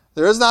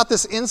 There is not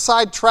this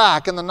inside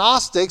track. And the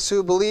Gnostics,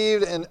 who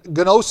believed in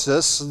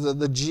gnosis,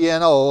 the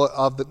GNO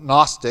of the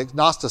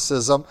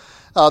Gnosticism,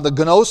 the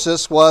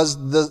gnosis was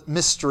the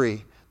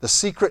mystery, the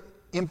secret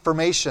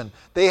information.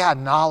 They had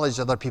knowledge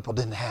other people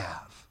didn't have.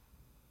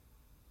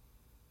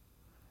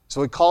 So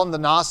we call them the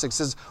Gnostics.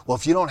 Says, well,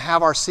 if you don't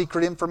have our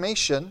secret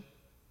information,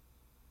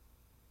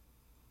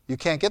 you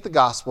can't get the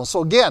gospel.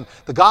 So again,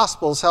 the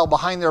gospel is held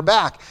behind their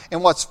back.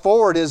 And what's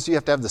forward is you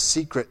have to have the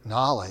secret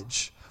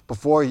knowledge.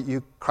 before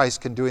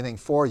Christ can do anything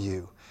for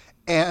you.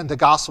 And the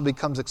gospel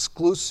becomes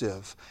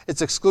exclusive.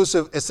 It's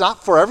exclusive. It's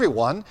not for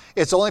everyone.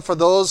 It's only for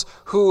those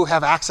who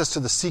have access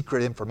to the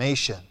secret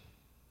information.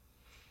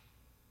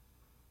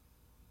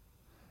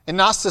 And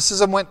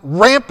Gnosticism went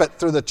rampant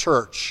through the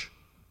church.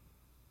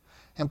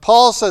 And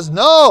Paul says,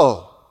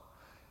 no,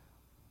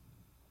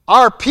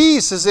 our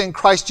peace is in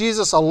Christ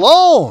Jesus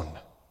alone.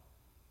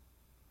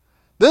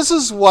 This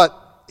is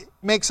what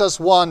makes us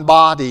one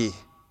body,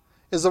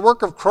 is the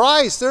work of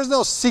Christ. There's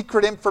no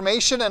secret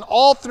information. And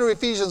all through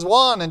Ephesians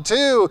 1 and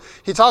 2,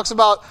 he talks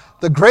about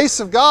the grace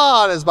of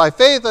God is by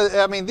faith.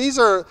 I mean, these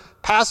are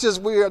passages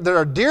that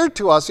are dear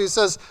to us. He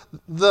says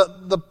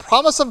the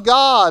promise of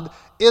God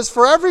is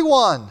for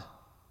everyone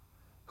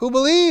who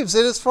believes.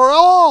 It is for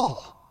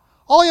all.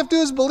 All you have to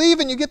do is believe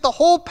and you get the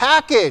whole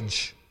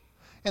package.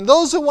 And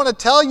those who want to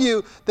tell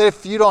you that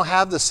if you don't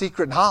have the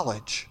secret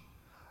knowledge,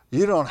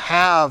 you don't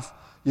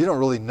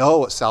really know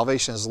what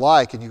salvation is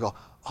like, and you go,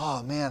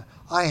 oh man,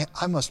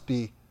 I'm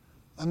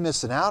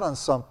missing out on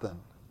something.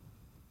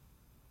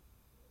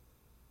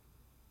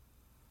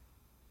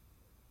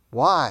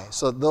 Why?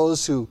 So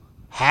those who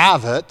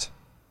have it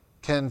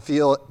can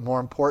feel it more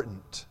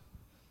important,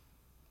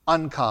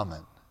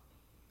 uncommon,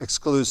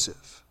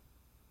 exclusive.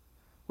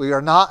 We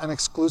are not an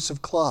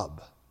exclusive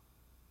club.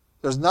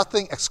 There's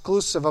nothing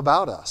exclusive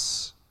about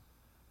us.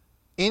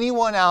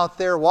 Anyone out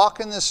there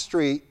walking the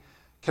street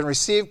can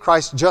receive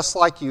Christ just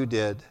like you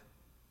did,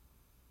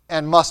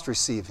 and must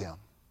receive Him.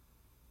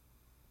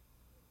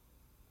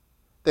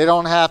 They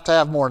don't have to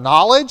have more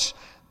knowledge,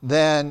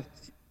 then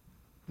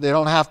they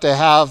don't have to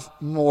have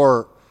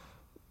more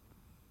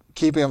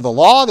keeping of the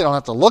law, they don't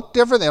have to look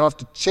different, they don't have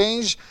to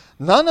change,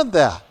 none of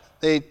that.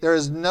 There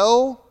is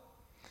no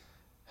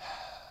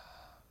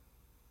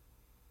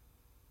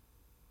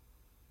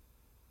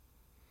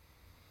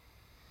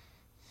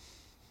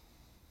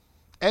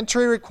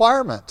entry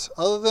requirement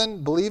other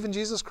than believe in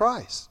Jesus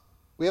Christ.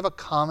 We have a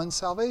common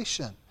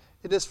salvation.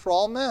 It is for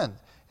all men,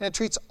 and it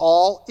treats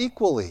all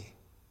equally.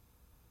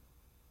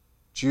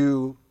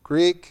 Jew,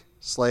 Greek,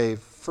 slave,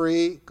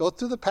 free. Go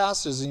through the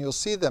passages and you'll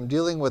see them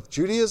dealing with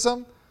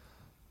Judaism,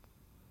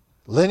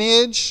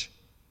 lineage,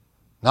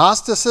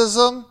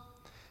 Gnosticism.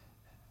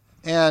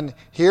 And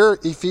here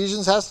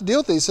Ephesians has to deal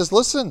with it. He says,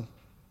 listen,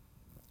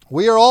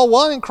 we are all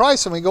one in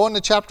Christ. And we go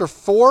into chapter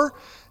 4,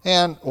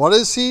 and what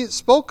does he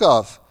spoke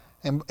of?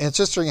 And it's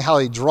interesting how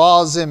he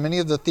draws in many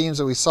of the themes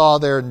that we saw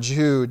there in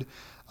Jude.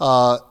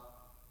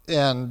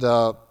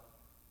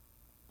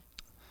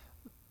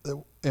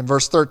 In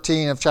verse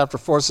 13 of chapter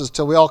 4 it says,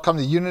 till we all come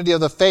to the unity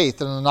of the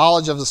faith and the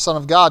knowledge of the Son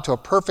of God, to a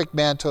perfect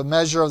man, to a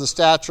measure of the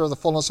stature of the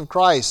fullness of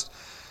Christ.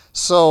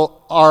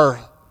 So are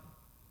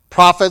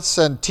prophets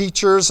and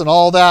teachers and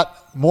all that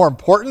more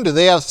important? Do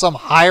they have some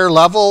higher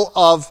level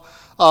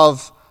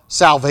of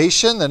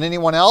salvation than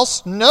anyone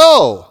else?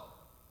 No.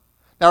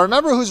 Now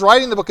remember who's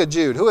writing the book of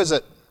Jude. Who is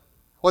it?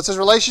 What's his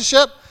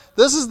relationship?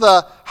 This is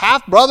the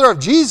half-brother of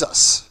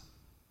Jesus.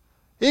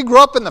 He grew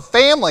up in the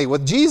family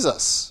with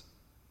Jesus.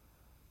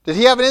 Did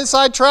he have an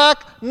inside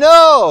track?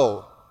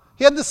 No.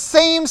 He had the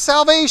same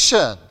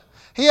salvation.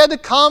 He had to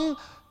come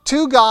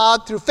to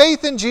God through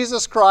faith in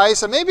Jesus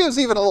Christ, and maybe it was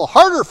even a little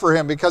harder for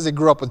him because he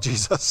grew up with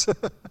Jesus.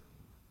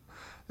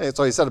 That's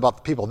what he said about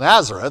the people of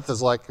Nazareth.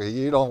 It's like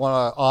you don't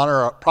want to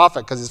honor a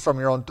prophet because he's from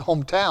your own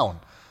hometown.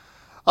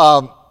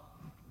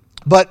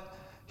 But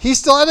he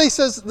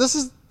says, this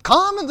is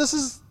common. This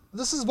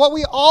is what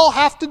we all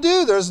have to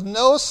do. There's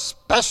no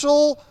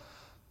special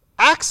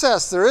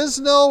access. There is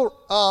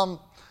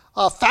no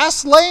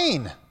fast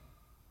lane.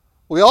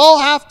 We all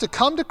have to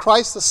come to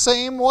Christ the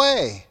same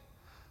way.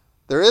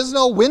 There is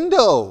no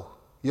window.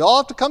 You all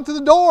have to come to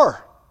the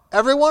door.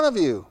 Every one of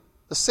you,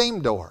 the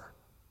same door.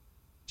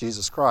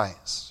 Jesus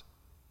Christ.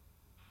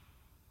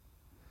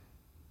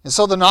 And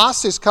so the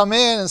Gnostics come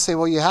in and say,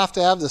 well, you have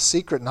to have the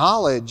secret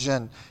knowledge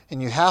and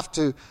you have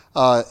to,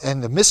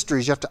 and the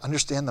mysteries, you have to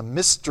understand the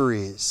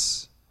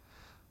mysteries.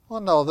 Well,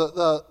 no,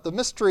 the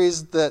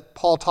mysteries that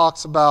Paul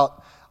talks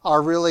about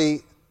are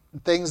really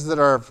things that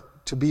are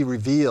to be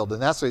revealed.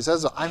 And that's what he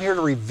says, I'm here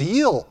to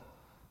reveal,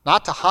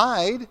 not to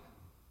hide.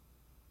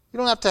 You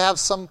don't have to have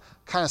some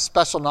kind of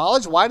special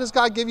knowledge. Why does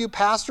God give you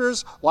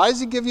pastors? Why does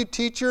He give you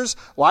teachers?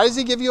 Why does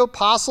He give you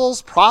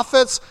apostles,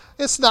 prophets?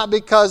 It's not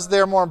because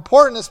they're more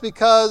important. It's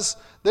because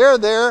they're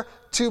there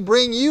to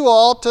bring you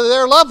all to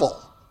their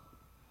level.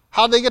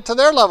 How do they get to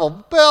their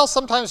level? Well,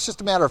 sometimes it's just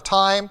a matter of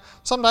time.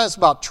 Sometimes it's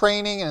about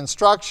training and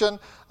instruction.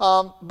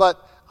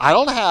 But I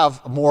don't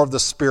have more of the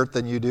Spirit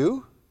than you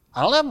do.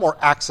 I don't have more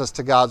access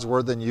to God's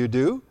Word than you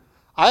do.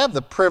 I have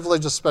the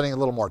privilege of spending a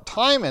little more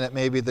time in it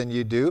maybe than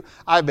you do.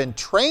 I've been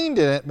trained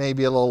in it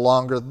maybe a little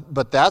longer,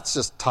 but that's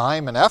just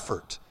time and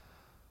effort.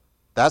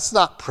 That's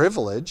not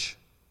privilege.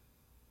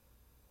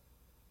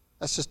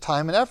 That's just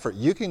time and effort.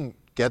 You can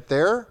get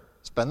there,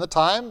 spend the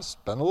time,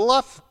 spend a little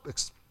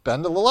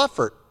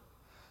effort.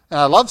 And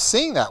I love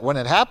seeing that when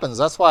it happens.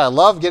 That's why I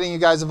love getting you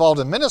guys involved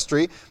in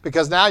ministry,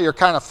 because now you're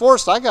kind of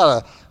forced. I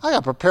gotta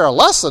prepare a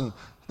lesson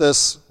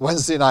this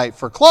Wednesday night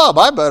for club.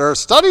 I better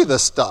study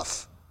this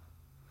stuff.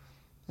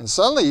 And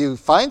suddenly you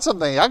find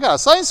something. I got a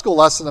Sunday school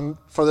lesson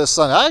for this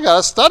Sunday. I got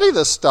to study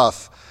this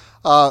stuff.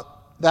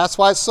 That's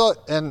why it's so.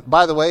 And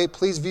by the way,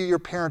 please view your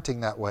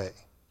parenting that way.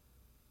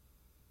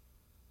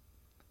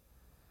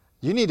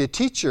 You need to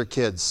teach your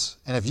kids.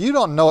 And if you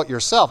don't know it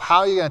yourself, how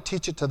are you going to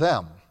teach it to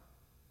them?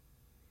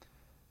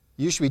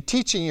 You should be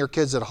teaching your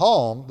kids at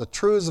home the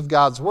truths of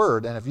God's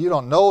Word. And if you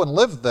don't know and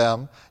live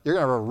them, you're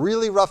going to have a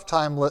really rough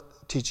time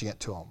teaching it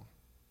to them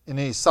in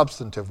any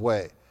substantive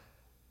way.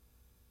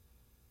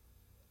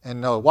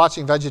 And no,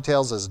 watching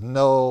VeggieTales is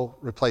no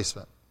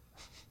replacement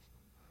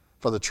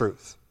for the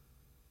truth.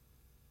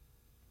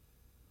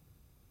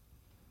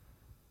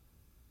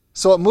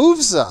 So it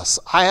moves us.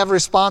 I have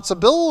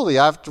responsibility.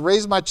 I have to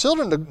raise my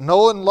children to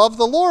know and love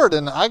the Lord,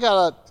 and I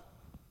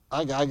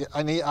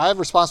have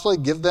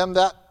responsibility to give them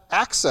that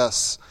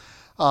access.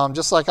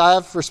 Just like I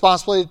have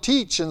responsibility to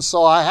teach, and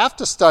so I have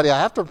to study.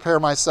 I have to prepare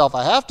myself.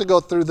 I have to go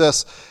through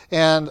this,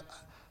 and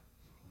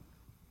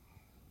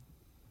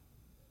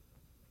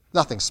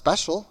nothing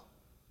special.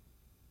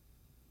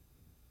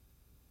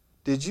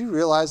 Did you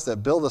realize that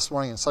Bill this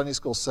morning in Sunday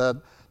school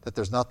said that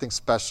there's nothing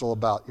special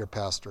about your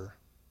pastor?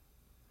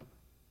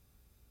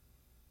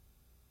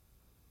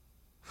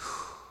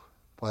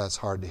 Boy, that's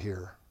hard to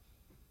hear.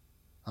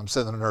 I'm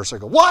sitting in the nursery, I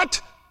go, what?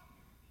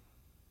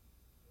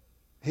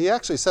 He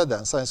actually said that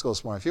in Sunday school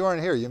this morning. If you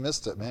weren't here, you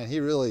missed it, man.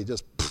 He really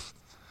just,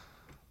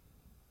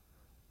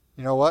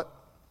 You know what?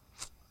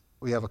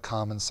 We have a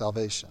common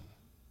salvation.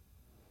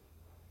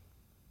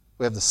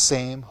 We have the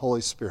same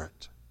Holy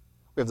Spirit.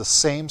 We have the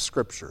same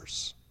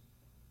Scriptures.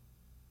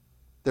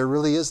 There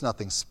really is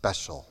nothing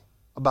special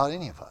about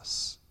any of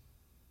us.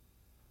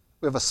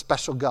 We have a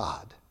special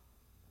God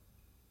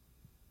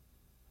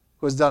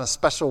who has done a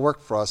special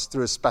work for us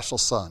through His special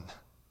Son,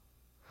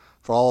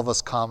 for all of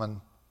us common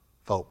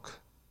folk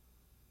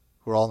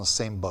who are all in the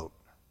same boat,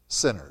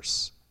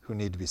 sinners who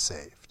need to be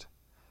saved.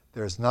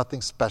 There is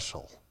nothing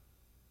special.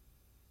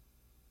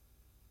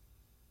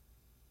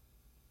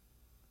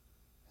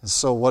 And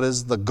so what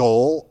is the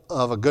goal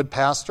of a good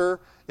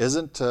pastor?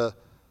 Isn't to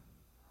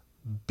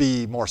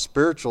be more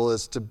spiritual,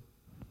 is to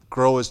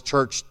grow his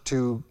church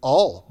to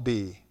all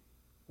be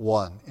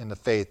one in the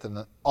faith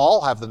and all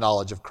have the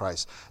knowledge of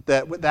Christ.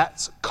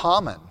 That's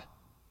common.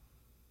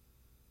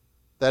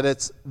 That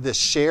it's the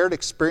shared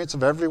experience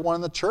of everyone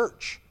in the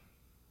church.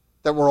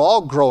 That we're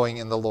all growing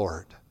in the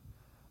Lord.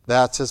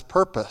 That's His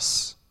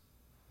purpose.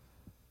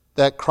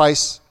 That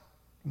Christ's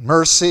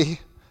mercy,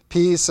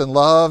 peace, and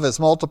love is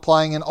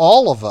multiplying in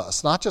all of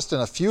us, not just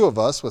in a few of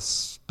us with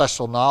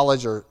special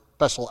knowledge or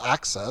special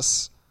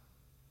access.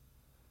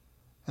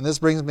 And this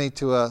brings me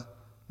to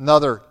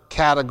another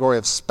category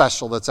of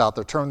special that's out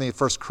there. Turn with me to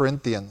 1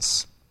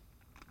 Corinthians.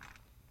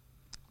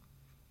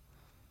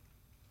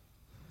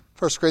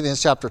 1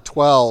 Corinthians chapter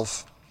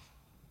 12.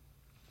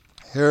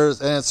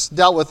 And it's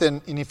dealt with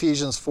in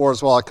Ephesians 4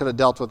 as well. I could have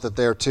dealt with it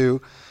there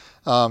too.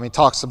 He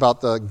talks about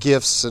the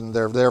gifts and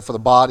they're there for the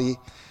body.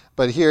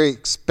 But here he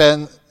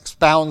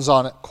expounds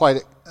on it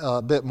quite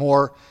a bit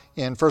more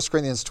in 1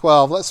 Corinthians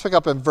 12. Let's pick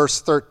up in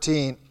verse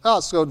 13.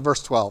 Let's go to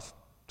verse 12.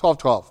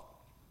 12.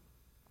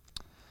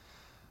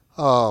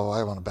 Oh,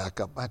 I want to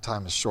back up. My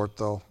time is short,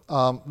 though.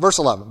 Verse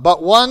 11.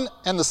 But one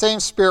and the same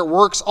Spirit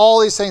works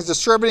all these things,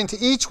 distributing to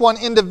each one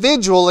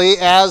individually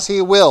as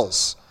He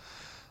wills.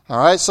 All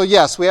right, so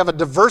yes, we have a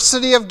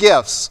diversity of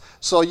gifts.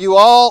 So you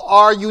all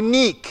are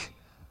unique.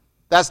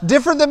 That's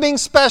different than being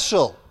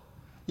special.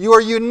 You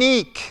are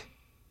unique.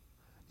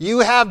 You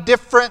have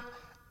different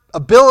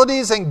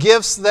abilities and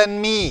gifts than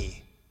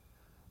me.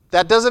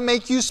 That doesn't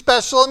make you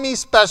special and me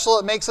special.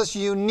 It makes us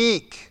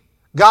unique.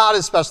 God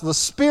is special. The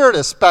Spirit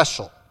is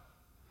special.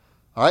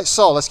 All right,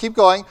 so let's keep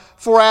going.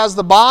 For as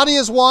the body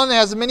is one, and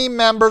has many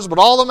members, but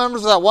all the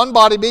members of that one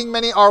body, being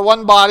many, are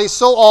one body,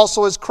 so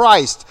also is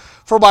Christ.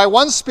 For by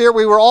one Spirit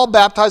we were all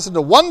baptized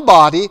into one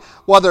body,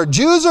 whether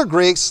Jews or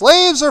Greeks,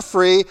 slaves or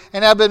free,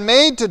 and have been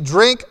made to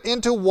drink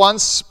into one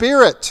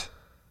Spirit.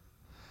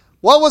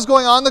 What was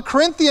going on in the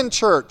Corinthian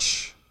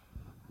church?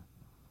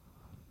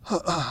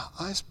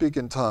 I speak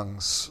in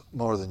tongues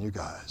more than you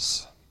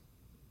guys.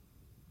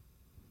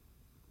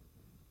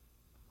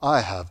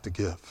 I have the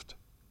gift.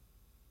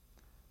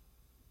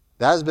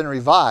 That has been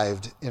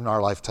revived in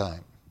our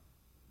lifetime.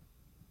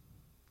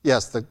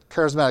 Yes, the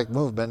charismatic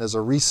movement is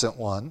a recent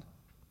one.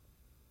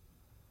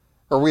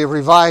 Or we have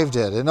revived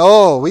it.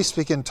 And we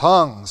speak in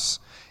tongues.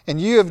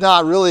 And you have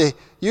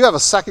a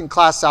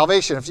second-class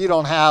salvation if you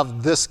don't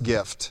have this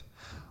gift.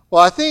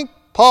 Well, I think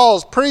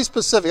Paul's pretty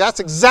specific. That's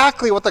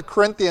exactly what the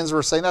Corinthians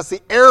were saying. That's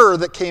the error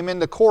that came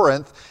into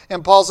Corinth.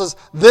 And Paul says,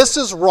 this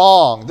is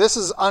wrong. This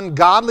is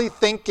ungodly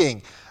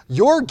thinking.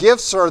 Your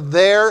gifts are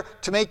there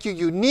to make you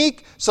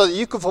unique so that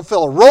you can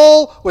fulfill a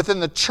role within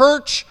the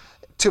church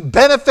to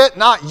benefit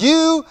not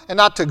you and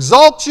not to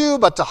exalt you,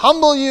 but to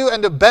humble you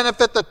and to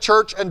benefit the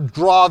church and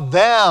draw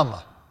them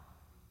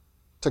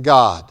to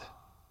God.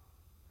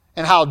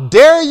 And how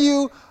dare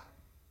you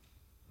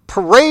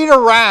parade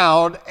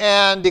around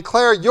and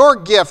declare your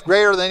gift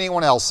greater than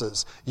anyone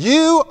else's.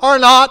 You are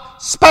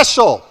not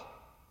special.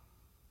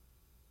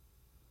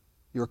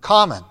 You're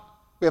common.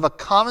 We have a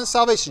common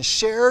salvation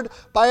shared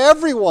by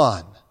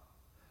everyone.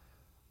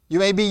 You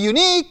may be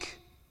unique,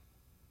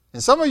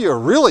 and some of you are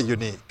really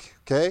unique,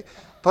 okay?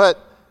 But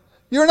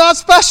you're not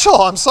special.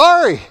 I'm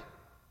sorry.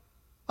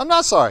 I'm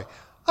not sorry.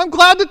 I'm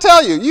glad to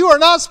tell you, you are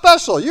not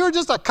special. You are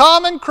just a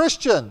common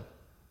Christian.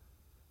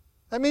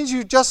 That means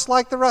you're just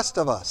like the rest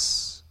of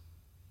us.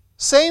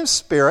 Same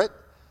Spirit,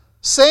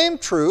 same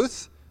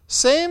truth,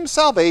 same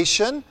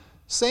salvation,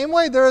 same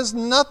way. There is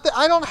nothing,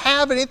 I don't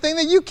have anything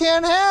that you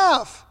can't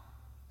have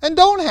and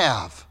don't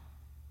have.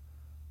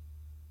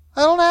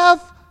 I don't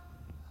have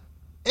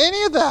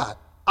any of that.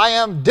 I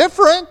am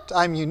different,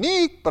 I'm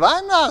unique, but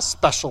I'm not a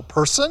special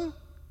person.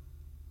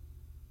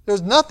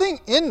 There's nothing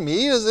in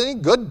me that is any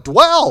good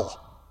dwell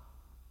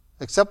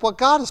except what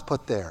God has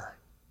put there.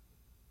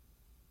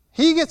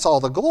 He gets all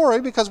the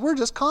glory because we're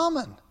just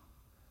common.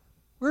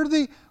 We're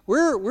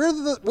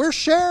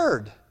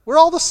shared. We're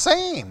all the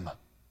same.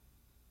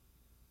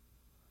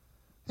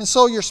 And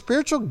so your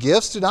spiritual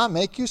gifts do not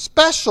make you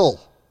special.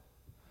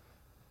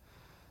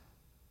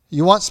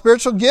 You want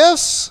spiritual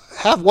gifts?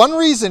 Have one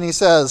reason, he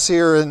says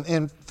here in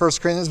 1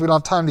 Corinthians. We don't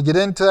have time to get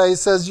into it. He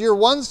says your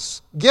one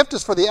gift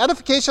is for the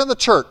edification of the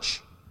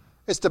church.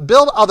 It's to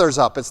build others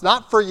up. It's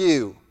not for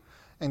you.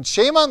 And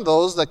shame on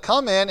those that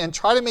come in and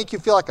try to make you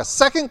feel like a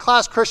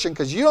second-class Christian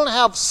because you don't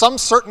have some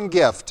certain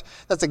gift.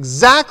 That's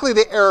exactly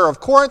the error of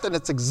Corinth, and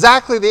it's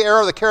exactly the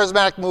error of the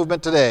charismatic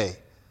movement today.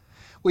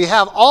 We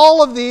have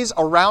all of these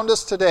around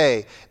us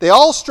today. They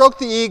all stroke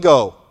the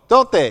ego,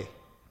 don't they?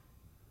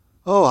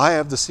 Oh, I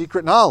have the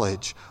secret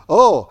knowledge.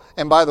 Oh,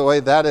 and by the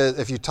way, that is,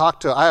 if you talk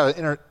to, I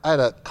had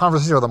a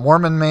conversation with a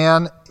Mormon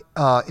man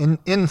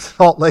in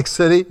Salt Lake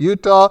City,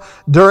 Utah,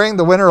 during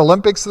the Winter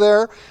Olympics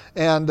there,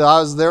 and I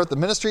was there with the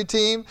ministry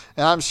team,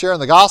 and I'm sharing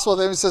the gospel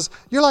with him. He says,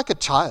 "You're like a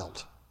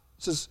child."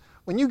 He says,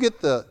 "When you get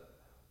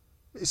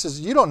he says,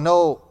 you don't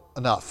know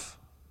enough.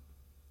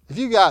 If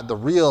you got the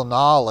real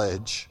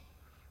knowledge,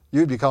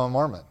 you'd become a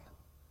Mormon."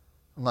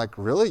 I'm like,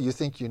 "Really? You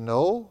think you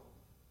know?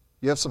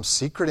 You have some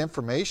secret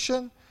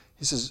information?"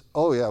 He says,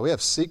 "Oh yeah, we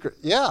have secret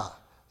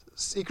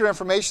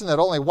information that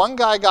only one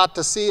guy got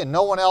to see and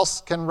no one else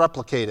can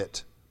replicate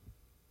it."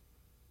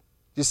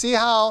 You see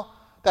how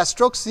that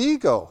strokes the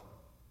ego?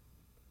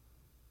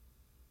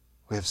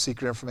 We have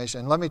secret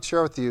information. And let me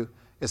share with you,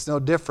 it's no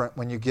different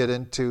when you get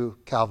into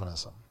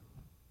Calvinism.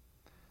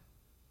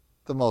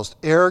 The most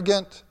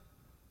arrogant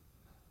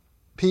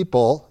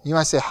people, you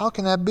might say, how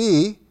can that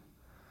be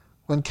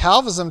when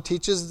Calvinism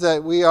teaches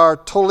that we are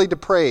totally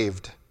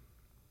depraved?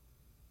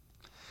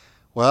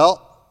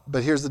 Well,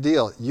 but here's the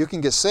deal. You can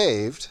get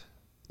saved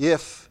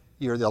if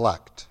you're the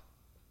elect.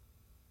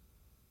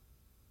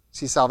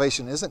 See,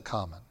 salvation isn't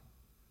common.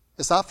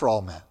 It's not for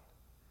all men.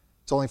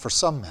 It's only for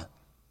some men.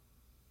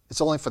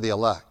 It's only for the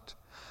elect.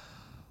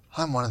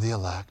 I'm one of the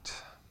elect.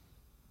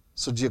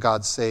 So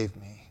God saved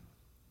me.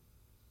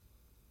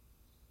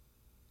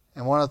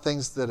 And one of the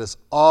things that has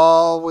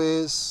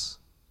always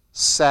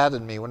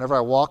saddened me whenever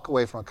I walk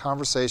away from a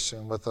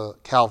conversation with a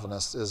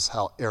Calvinist is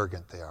how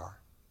arrogant they are.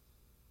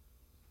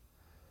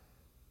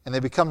 And they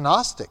become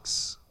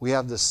Gnostics. We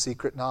have this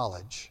secret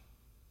knowledge.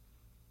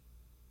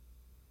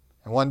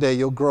 And one day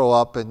you'll grow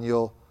up and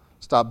you'll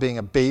stop being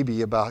a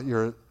baby about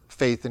your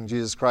faith in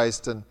Jesus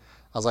Christ. And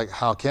I was like,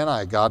 how can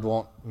I? God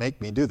won't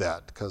make me do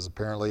that because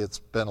apparently it's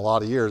been a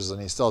lot of years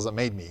and he still hasn't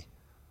made me.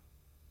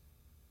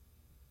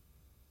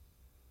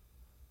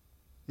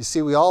 You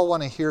see, we all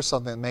want to hear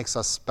something that makes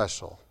us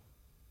special.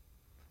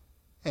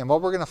 And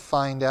what we're going to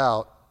find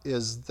out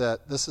is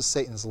that this is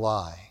Satan's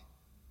lie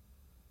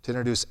to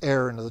introduce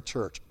error into the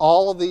church.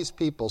 All of these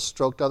people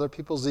stroked other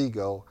people's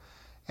ego,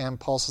 and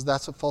Paul says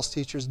that's what false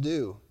teachers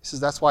do. He says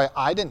that's why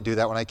I didn't do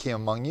that when I came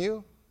among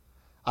you.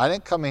 I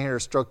didn't come in here to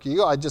stroke your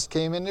ego. I just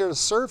came in here to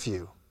serve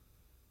you.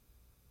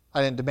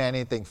 I didn't demand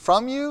anything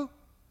from you.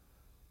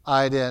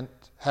 I didn't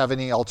have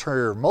any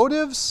ulterior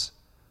motives.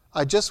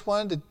 I just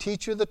wanted to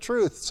teach you the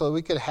truth so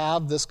we could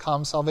have this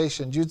common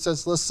salvation. Jude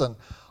says, listen,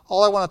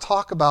 all I want to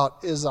talk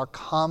about is our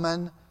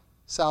common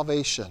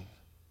salvation.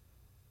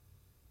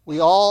 We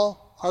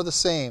all are the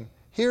same.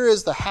 Here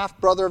is the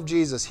half-brother of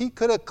Jesus. He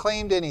could have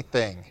claimed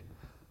anything.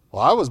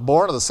 Well, I was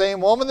born of the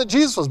same woman that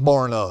Jesus was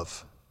born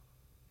of.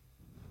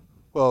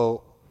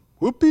 Well,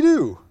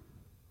 whoop-de-doo.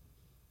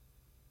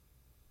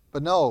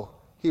 But no,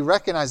 he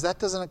recognized that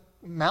doesn't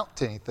amount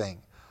to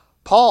anything.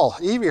 Paul,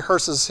 he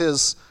rehearses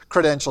his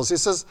credentials. He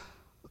says,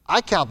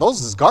 I count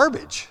those as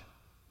garbage.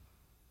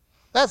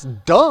 That's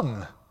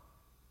dung.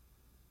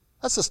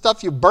 That's the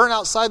stuff you burn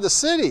outside the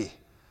city.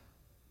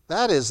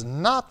 That is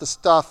not the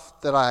stuff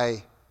that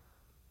I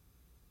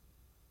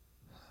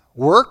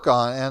work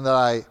on and that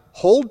I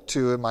hold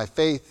to in my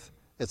faith.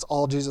 It's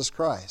all Jesus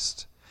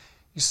Christ.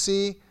 You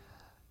see,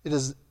 it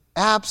is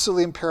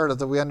absolutely imperative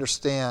that we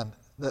understand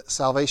that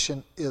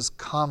salvation is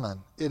common.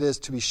 It is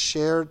to be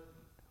shared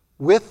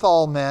with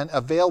all men,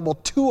 available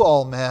to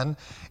all men,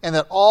 and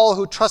that all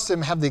who trust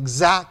Him have the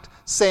exact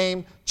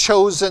same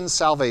chosen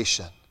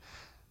salvation.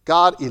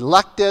 God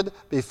elected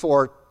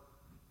before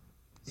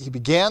He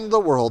began the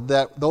world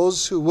that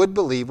those who would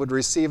believe would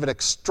receive an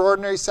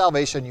extraordinary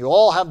salvation. You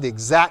all have the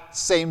exact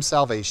same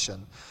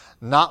salvation,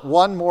 not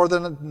one more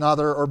than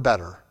another or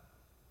better.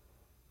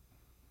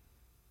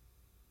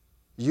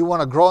 You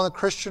want to grow in the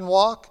Christian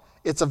walk?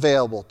 It's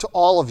available to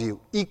all of you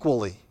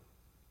equally.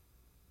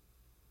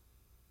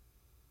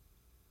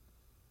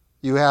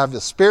 You have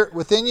the Spirit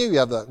within you. You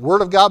have the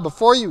Word of God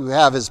before you. You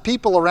have His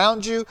people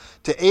around you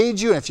to aid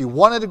you. And if you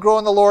wanted to grow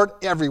in the Lord,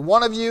 every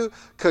one of you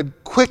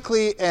could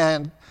quickly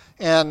and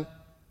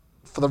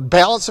for the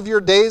balance of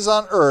your days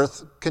on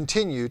earth,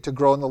 continue to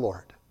grow in the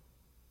Lord.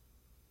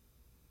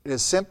 It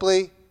is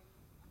simply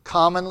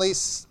commonly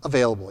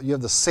available. You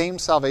have the same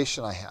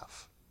salvation I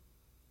have.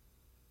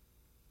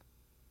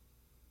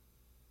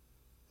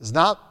 It's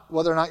not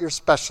whether or not you're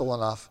special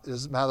enough. It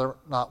is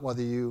not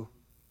whether you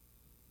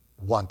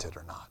want it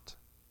or not.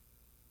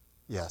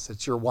 Yes,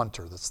 it's your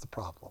wanter that's the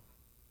problem.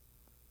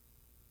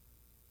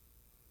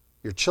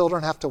 Your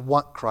children have to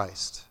want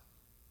Christ.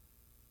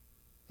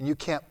 And you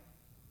can't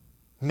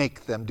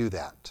make them do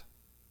that.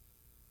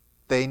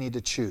 They need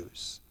to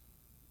choose.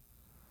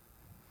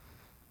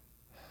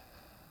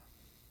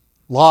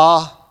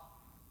 Law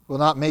will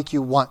not make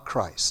you want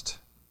Christ.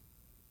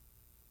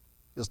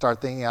 You'll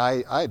start thinking,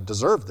 I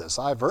deserve this.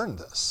 I've earned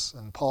this.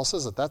 And Paul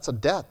says that that's a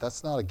debt.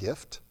 That's not a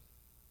gift.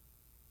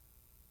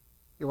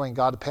 You're wanting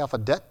God to pay off a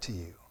debt to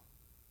you,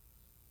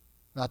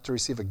 not to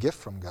receive a gift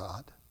from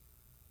God.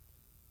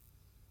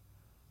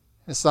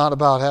 It's not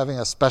about having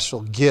a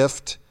special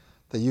gift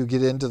that you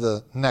get into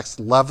the next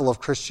level of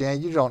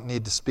Christianity. You don't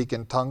need to speak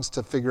in tongues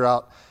to figure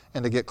out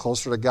and to get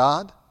closer to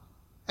God.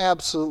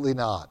 Absolutely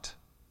not.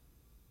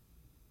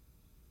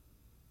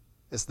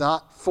 It's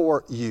not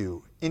for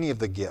you, any of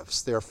the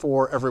gifts. They're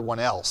for everyone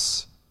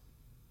else.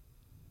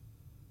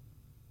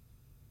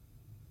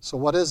 So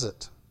what is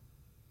it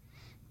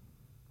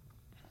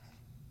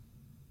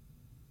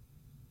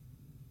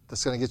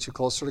that's going to get you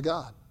closer to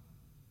God?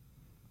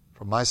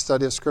 From my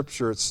study of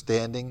Scripture, it's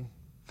standing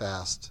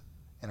fast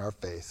in our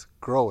faith,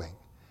 growing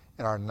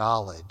in our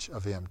knowledge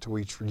of Him to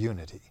reach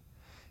unity.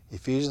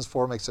 Ephesians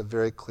 4 makes it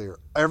very clear.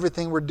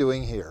 Everything we're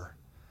doing here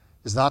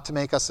is not to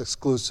make us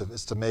exclusive,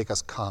 it's to make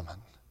us common.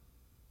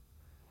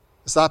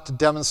 It's not to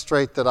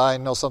demonstrate that I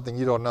know something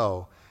you don't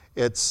know.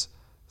 It's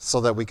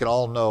so that we can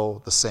all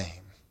know the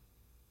same.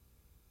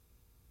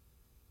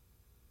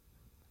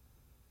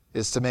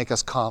 It's to make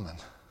us common.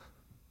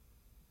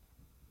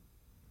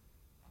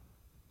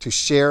 To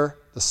share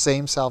the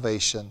same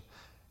salvation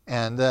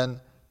and then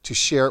to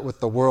share it with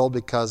the world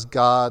because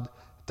God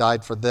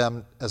died for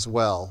them as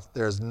well.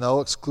 There's no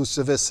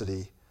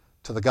exclusivity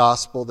to the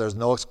gospel. There's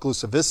no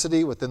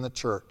exclusivity within the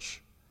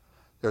church.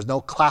 There's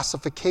no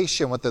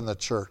classification within the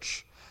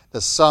church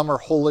that some are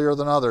holier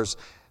than others.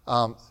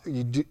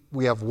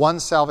 We have one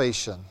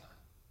salvation.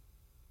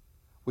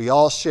 We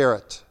all share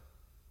it.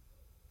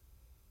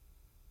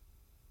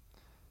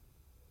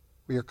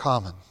 We are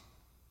common,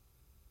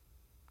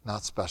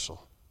 not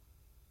special.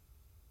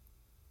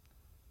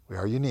 We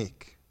are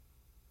unique,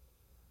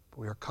 but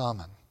we are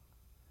common.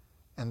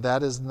 And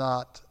that is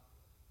not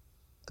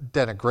a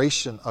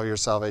denigration of your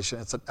salvation,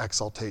 it's an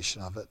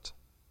exaltation of it.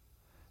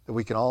 That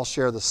we can all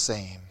share the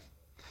same.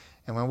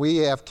 And when we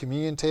have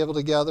communion table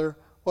together,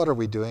 what are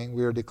we doing?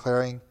 We are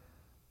declaring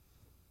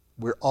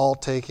we're all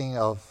taking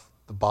of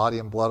the body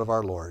and blood of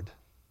our Lord.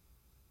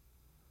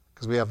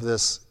 Because we have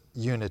this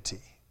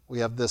unity. We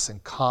have this in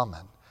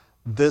common.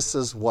 This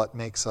is what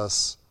makes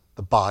us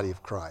the body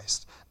of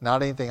Christ.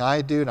 Not anything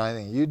I do, not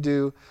anything you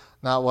do,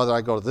 not whether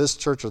I go to this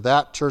church or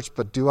that church,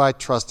 but do I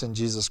trust in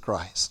Jesus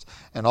Christ?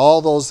 And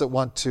all those that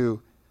want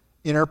to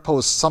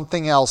interpose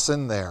something else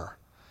in there,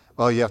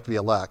 well, you have to be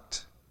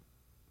elect.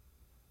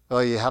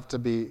 Well, you have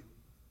to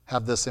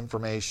have this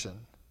information.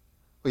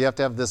 Well, you have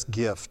to have this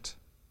gift.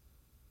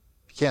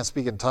 If you can't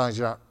speak in tongues,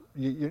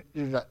 you're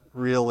not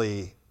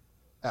really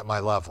at my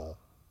level.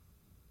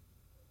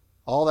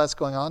 All that's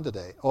going on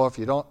today. Oh, if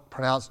you don't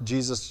pronounce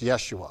Jesus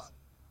Yeshua,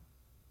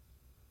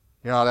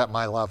 you're not at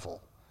my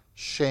level.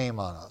 Shame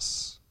on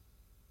us.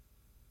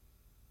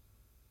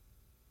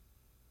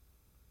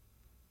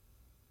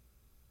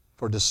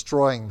 For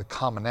destroying the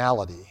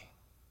commonality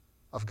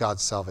of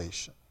God's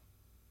salvation.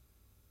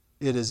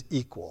 It is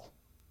equal.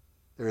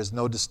 There is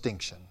no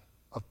distinction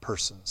of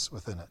persons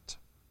within it.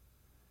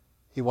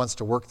 He wants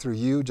to work through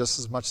you just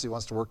as much as He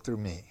wants to work through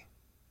me.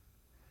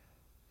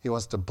 He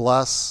wants to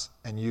bless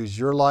and use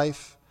your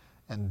life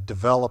and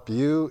develop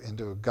you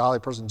into a godly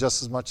person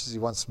just as much as He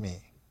wants me.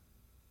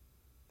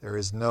 There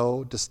is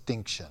no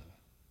distinction.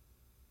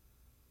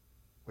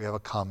 We have a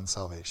common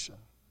salvation.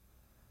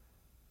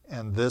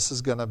 And this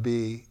is going to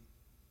be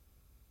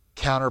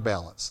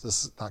counterbalance.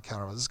 This is not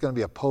counterbalance. This is going to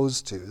be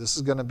opposed to. This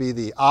is going to be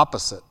the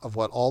opposite of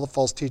what all the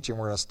false teaching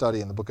we're going to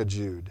study in the book of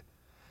Jude.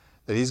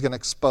 That he's going to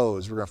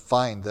expose. We're going to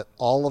find that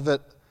all of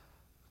it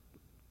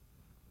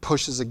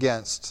pushes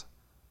against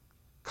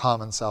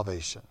common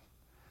salvation.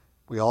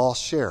 We all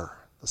share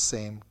the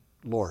same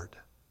Lord.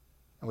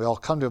 And we all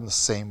come to Him the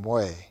same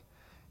way.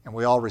 And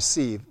we all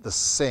receive the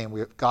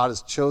same. God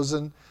has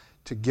chosen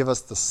to give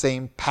us the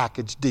same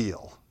package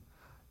deal.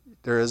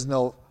 There is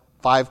no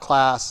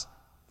 5-class,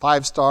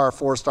 5-star,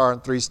 4-star,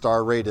 and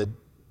 3-star rated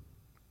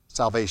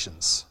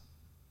salvations.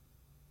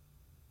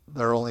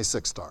 There are only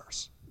 6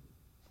 stars.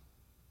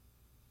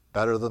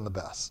 Better than the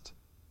best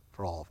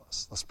for all of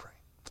us. Let's pray.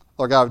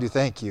 Lord God, we do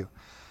thank you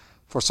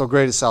for so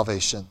great a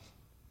salvation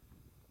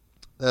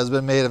that has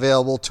been made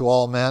available to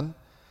all men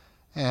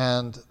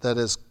and that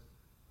is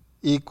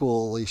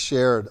equally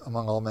shared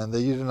among all men,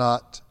 that you do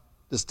not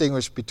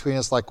distinguish between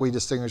us like we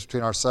distinguish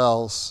between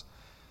ourselves,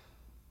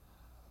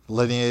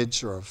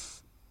 lineage or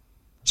of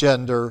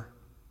gender,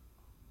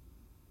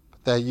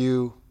 but that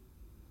you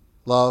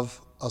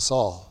love us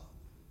all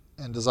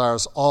and desire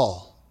us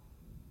all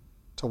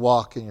to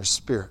walk in your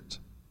Spirit,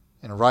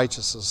 in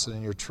righteousness and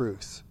in your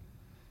truth.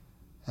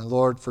 And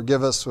Lord,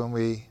 forgive us when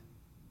we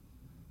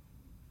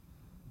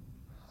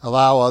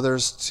allow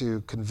others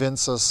to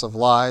convince us of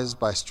lies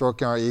by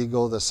stroking our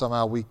ego that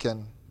somehow we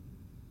can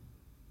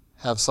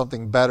have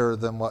something better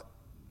than what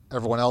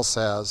everyone else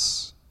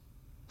has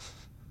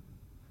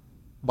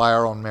by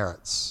our own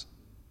merits.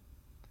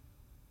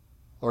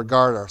 Lord,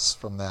 guard us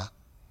from that.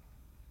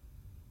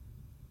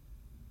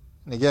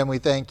 And again, we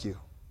thank you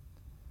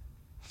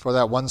for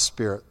that one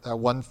Spirit, that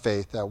one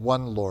faith, that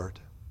one Lord,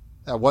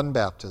 that one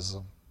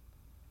baptism,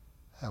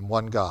 and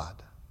one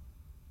God,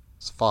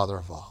 as Father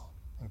of all.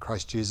 In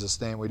Christ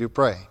Jesus' name we do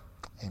pray.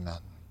 Amen.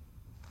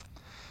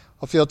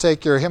 Well, if you'll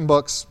take your hymn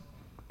books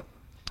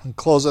and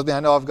close with me. I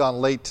know I've gone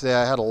late today.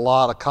 I had a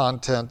lot of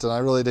content, and I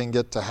really didn't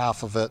get to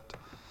half of it.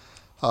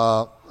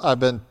 I've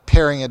been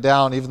paring it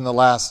down. Even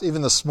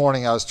this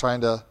morning, I was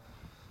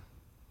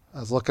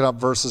looking up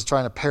verses,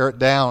 trying to pare it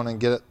down and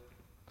get it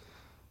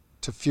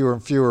to fewer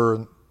and fewer.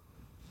 And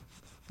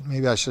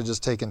maybe I should have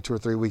just taken 2 or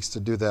 3 weeks to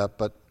do that,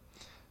 but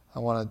I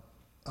want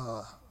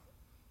to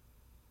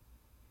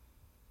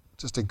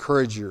just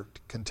encourage you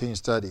to continue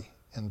study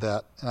in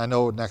that. And I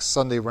know next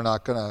Sunday we're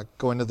not going to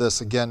go into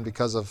this again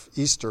because of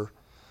Easter,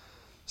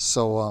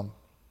 so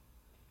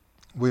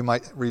we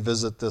might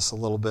revisit this a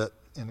little bit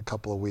in a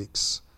couple of weeks.